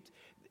Egypt,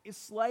 it's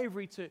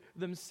slavery to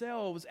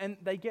themselves, and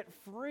they get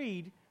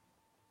freed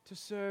to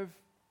serve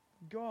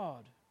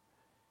God.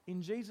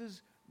 In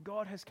Jesus,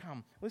 God has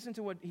come. Listen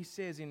to what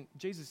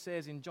Jesus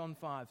says in John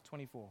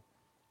 5:24.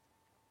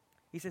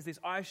 He says this,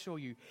 I assure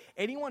you,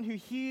 anyone who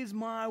hears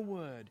my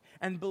word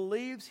and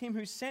believes him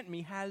who sent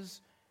me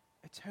has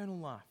eternal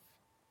life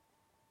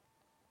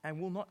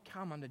and will not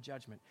come under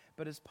judgment,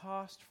 but has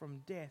passed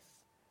from death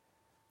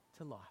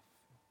to life.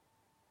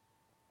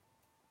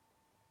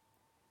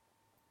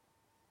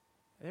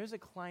 There's a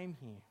claim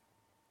here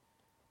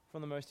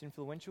from the most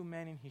influential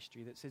man in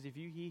history that says if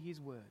you hear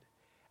his word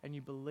and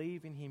you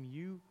believe in him,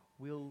 you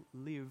will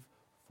live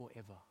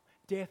forever.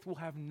 Death will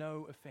have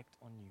no effect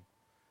on you.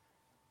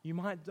 You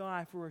might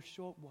die for a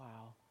short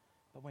while,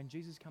 but when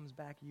Jesus comes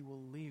back, you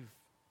will live.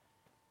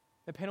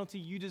 The penalty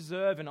you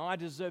deserve and I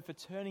deserve for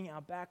turning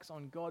our backs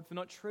on God, for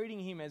not treating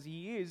him as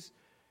he is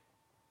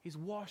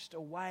washed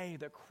away.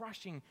 The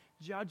crushing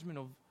judgment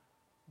of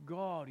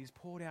God is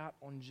poured out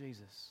on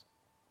Jesus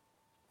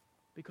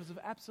because of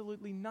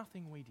absolutely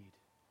nothing we did,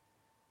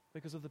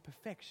 because of the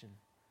perfection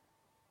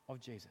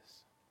of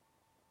Jesus.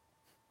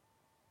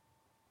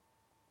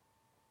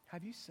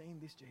 Have you seen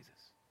this Jesus?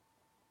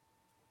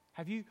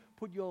 Have you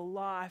put your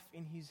life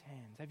in his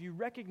hands? Have you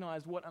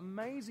recognized what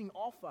amazing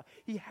offer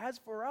he has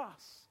for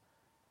us?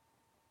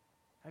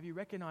 Have you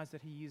recognized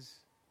that he is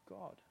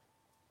God?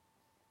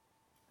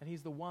 And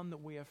he's the one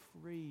that we are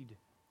freed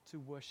to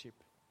worship.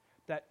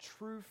 That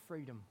true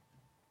freedom,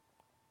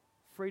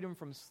 freedom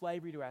from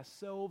slavery to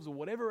ourselves or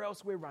whatever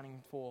else we're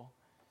running for,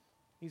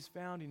 is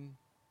found in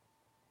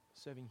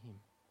serving him.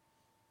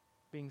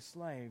 being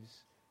slaves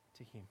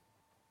to him.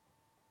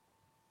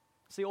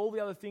 See, all the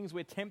other things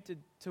we're tempted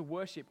to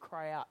worship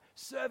cry out,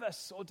 serve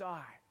us or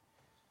die.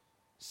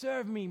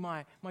 Serve me,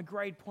 my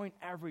grade point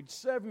average.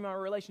 Serve me, my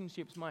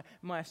relationships,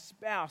 my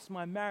spouse,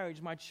 my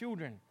marriage, my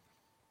children.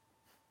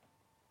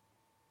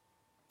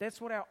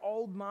 That's what our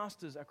old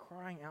masters are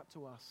crying out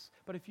to us.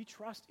 But if you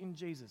trust in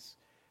Jesus,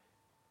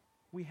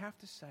 we have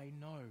to say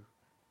no,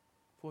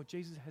 for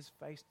Jesus has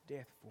faced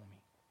death for me.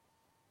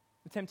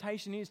 The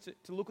temptation is to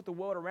look at the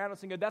world around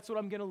us and go, that's what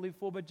I'm going to live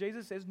for. But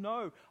Jesus says,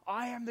 no,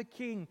 I am the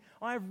King.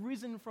 I have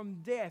risen from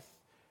death.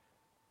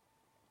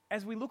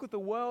 As we look at the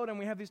world and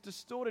we have this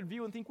distorted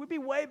view and think, we'd be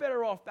way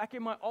better off back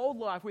in my old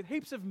life with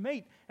heaps of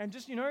meat and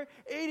just,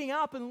 eating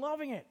up and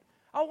loving it.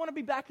 I want to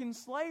be back in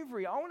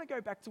slavery. I want to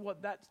go back to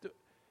what that's doing.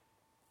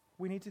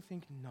 We need to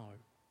think, no.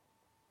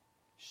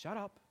 Shut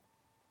up.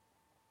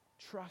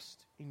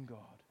 Trust in God.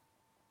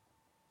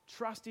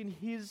 Trust in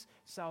his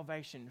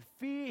salvation.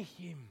 Fear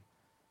him.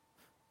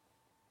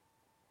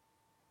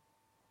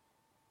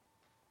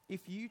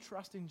 If you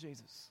trust in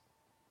Jesus,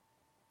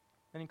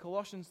 and in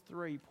Colossians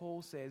 3,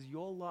 Paul says,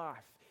 your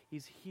life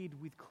is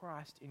hid with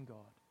Christ in God.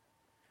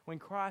 When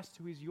Christ,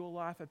 who is your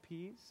life,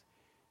 appears,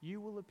 you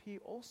will appear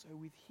also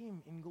with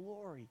him in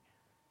glory.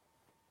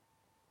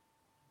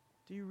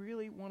 Do you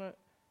really want to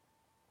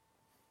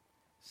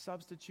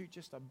substitute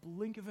just a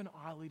blink of an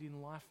eyelid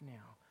in life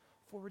now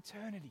for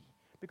eternity?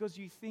 Because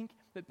you think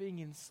that being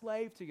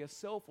enslaved to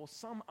yourself or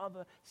some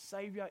other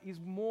savior is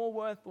more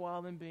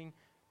worthwhile than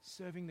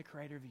serving the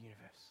creator of the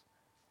universe.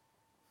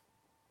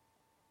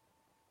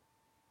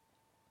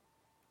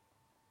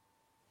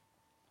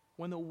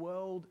 When the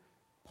world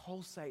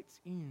pulsates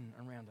in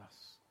around us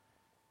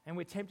and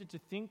we're tempted to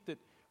think that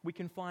we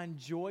can find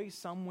joy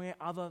somewhere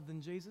other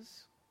than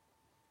Jesus,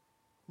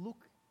 look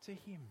to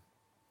him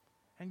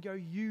and go,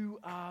 you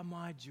are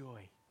my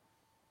joy,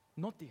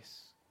 not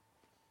this.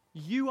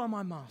 You are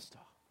my master,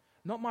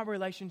 not my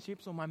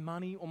relationships or my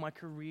money or my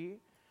career.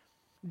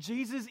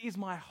 Jesus is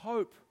my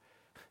hope.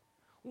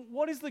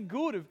 What is the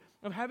good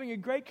of having a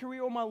great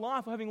career all my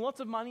life or having lots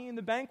of money in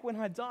the bank when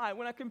I die,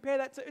 when I compare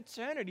that to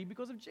eternity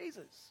because of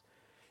Jesus?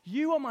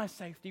 You are my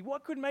safety.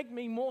 What could make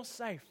me more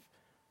safe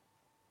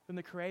than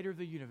the creator of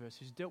the universe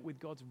who's dealt with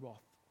God's wrath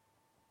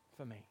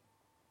for me?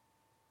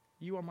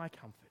 You are my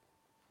comfort.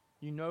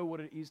 You know what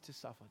it is to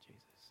suffer,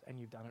 Jesus, and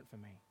you've done it for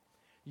me.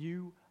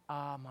 You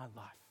are my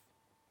life.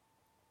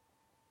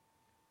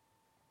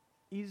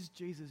 Is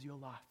Jesus your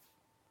life?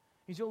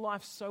 Is your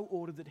life so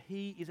ordered that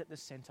he is at the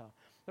center?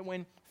 That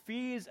when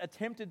fears are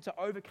tempted to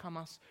overcome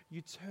us,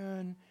 you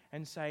turn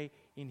and say,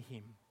 in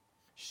him.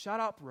 Shut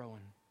up,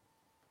 Rowan.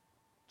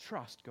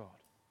 Trust God.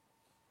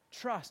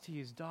 Trust he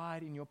has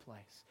died in your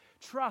place.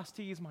 Trust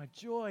he is my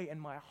joy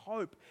and my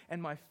hope and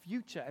my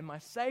future and my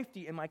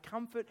safety and my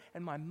comfort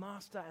and my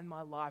master and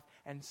my life,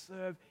 and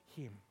serve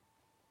him.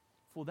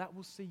 For that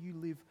will see you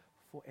live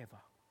forever.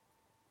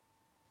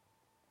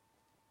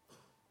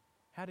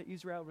 How did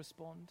Israel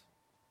respond?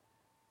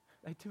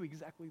 They do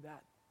exactly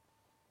that.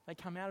 They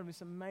come out of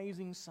this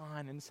amazing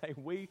sign and say,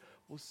 we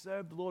will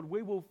serve the Lord.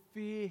 We will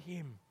fear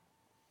him.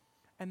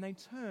 And they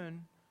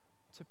turn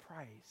to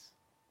praise.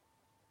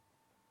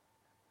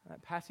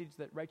 That passage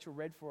that Rachel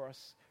read for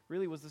us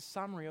really was the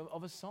summary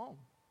of a song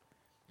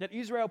that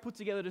Israel put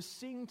together to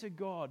sing to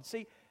God.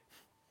 See,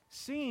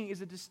 singing is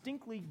a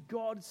distinctly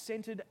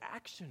God-centered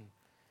action.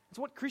 It's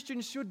what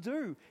Christians should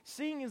do.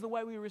 Singing is the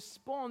way we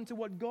respond to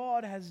what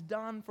God has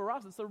done for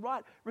us. It's the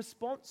right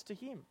response to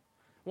him.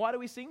 Why do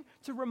we sing?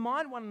 To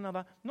remind one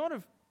another, not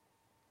of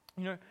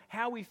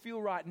how we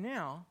feel right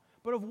now,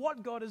 but of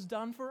what God has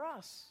done for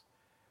us.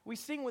 We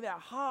sing with our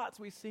hearts.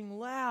 We sing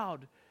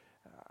loud.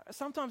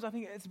 Sometimes I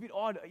think it's a bit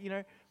odd,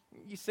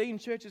 you see in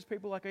churches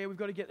people like, we've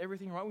got to get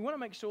everything right. We want to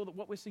make sure that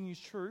what we're singing is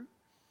true.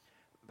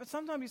 But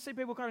sometimes you see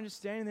people kind of just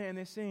standing there and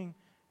they're singing,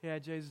 yeah,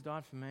 Jesus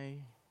died for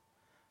me.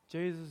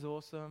 Jesus is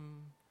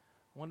awesome.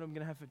 I wonder what I'm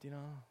going to have for dinner.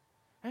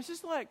 And it's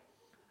just like,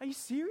 are you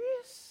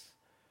serious?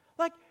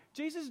 Like,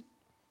 Jesus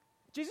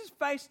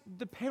faced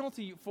the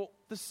penalty for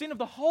the sin of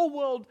the whole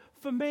world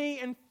for me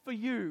and for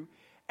you.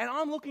 And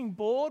I'm looking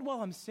bored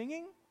while I'm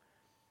singing?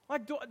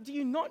 Like, do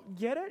you not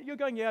get it? You're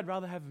going, yeah, I'd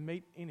rather have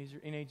meat in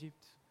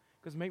Egypt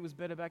because meat was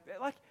better back there.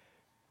 Like,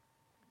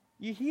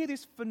 you hear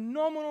this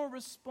phenomenal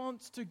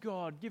response to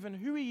God, given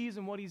who he is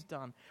and what he's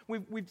done.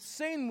 We've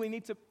seen we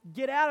need to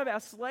get out of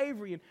our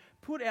slavery and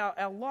put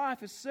our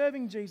life as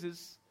serving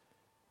Jesus.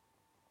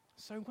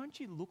 So won't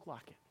you look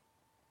like it?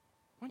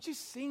 Won't you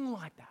sing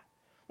like that?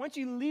 Won't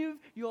you live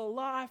your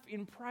life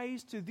in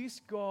praise to this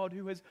God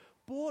who has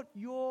bought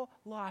your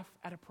life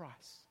at a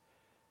price?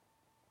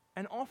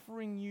 And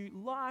offering you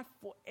life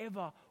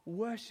forever.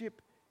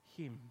 Worship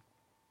him.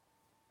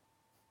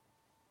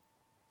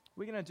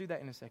 We're going to do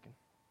that in a second.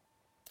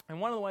 And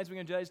one of the ways we're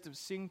going to do that is to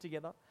sing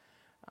together.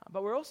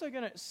 But we're also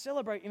going to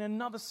celebrate in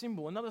another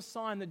symbol, another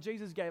sign that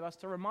Jesus gave us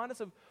to remind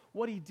us of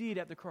what he did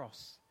at the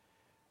cross.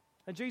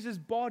 That Jesus'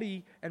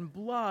 body and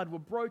blood were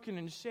broken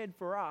and shed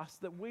for us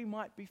that we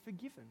might be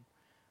forgiven.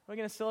 We're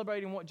going to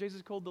celebrate in what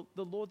Jesus called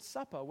the Lord's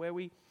Supper, where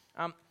we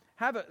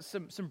have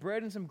some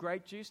bread and some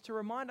grape juice to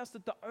remind us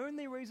that the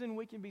only reason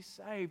we can be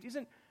saved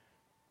isn't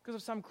because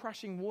of some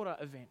crushing water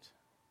event,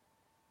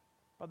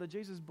 but that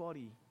Jesus'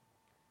 body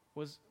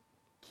was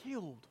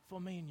killed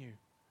for me and you.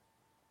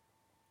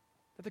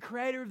 That the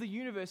creator of the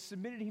universe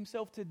submitted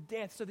himself to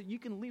death so that you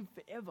can live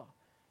forever.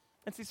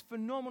 It's this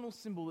phenomenal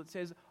symbol that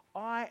says,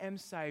 I am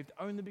saved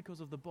only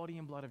because of the body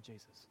and blood of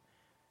Jesus.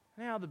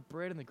 Now the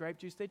bread and the grape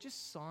juice, they're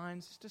just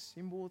signs, just a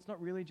symbol. It's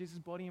not really Jesus'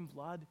 body and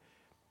blood.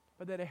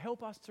 But they're to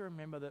help us to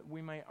remember that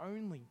we may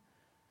only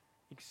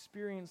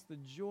experience the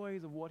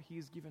joys of what he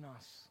has given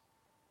us.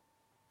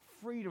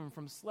 Freedom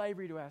from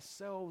slavery to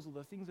ourselves or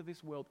the things of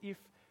this world if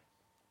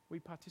we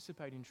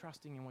participate in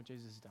trusting in what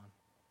Jesus has done.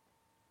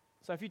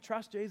 So if you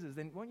trust Jesus,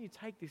 then why don't you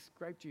take this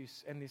grape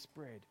juice and this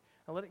bread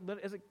and let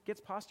it, as it gets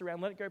passed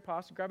around, let it go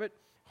past, grab it,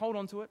 hold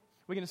on to it.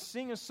 We're going to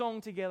sing a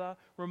song together,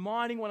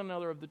 reminding one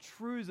another of the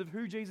truths of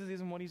who Jesus is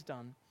and what he's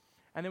done.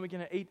 And then we're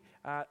going to eat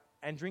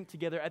and drink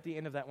together at the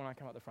end of that when I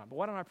come up the front. But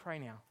why don't I pray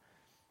now?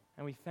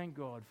 And we thank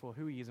God for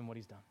who he is and what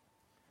he's done.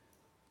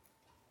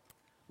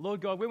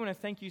 Lord God, we want to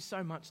thank you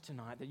so much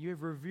tonight that you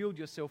have revealed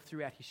yourself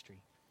throughout history.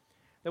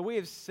 That we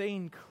have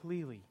seen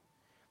clearly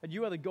that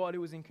you are the God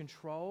who is in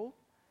control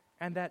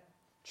and that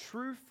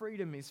true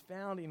freedom is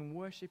found in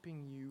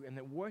worshiping you and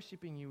that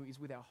worshiping you is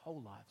with our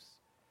whole lives.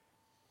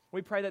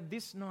 We pray that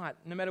this night,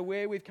 no matter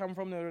where we've come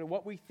from, no matter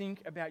what we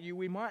think about you,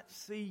 we might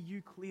see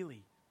you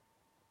clearly.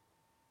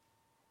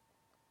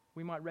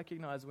 We might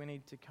recognize we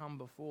need to come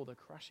before the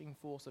crushing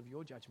force of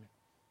your judgment.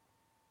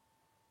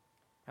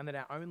 And that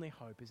our only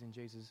hope is in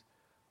Jesus'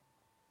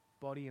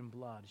 body and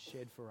blood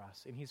shed for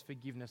us, in his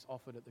forgiveness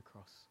offered at the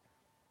cross.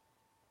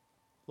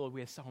 Lord,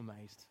 we are so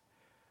amazed.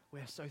 We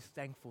are so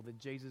thankful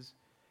that Jesus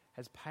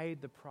has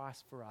paid the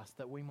price for us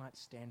that we might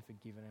stand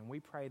forgiven. And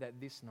we pray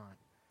that this night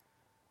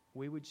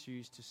we would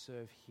choose to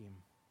serve him.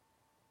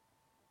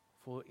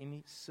 For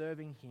in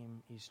serving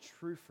him is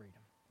true freedom.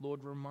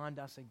 Lord, remind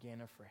us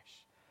again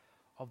afresh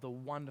of the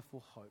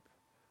wonderful hope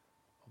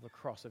of the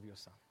cross of your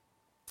Son.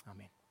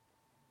 Amen.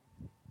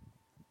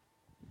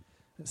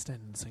 Let's stand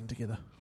and sing together.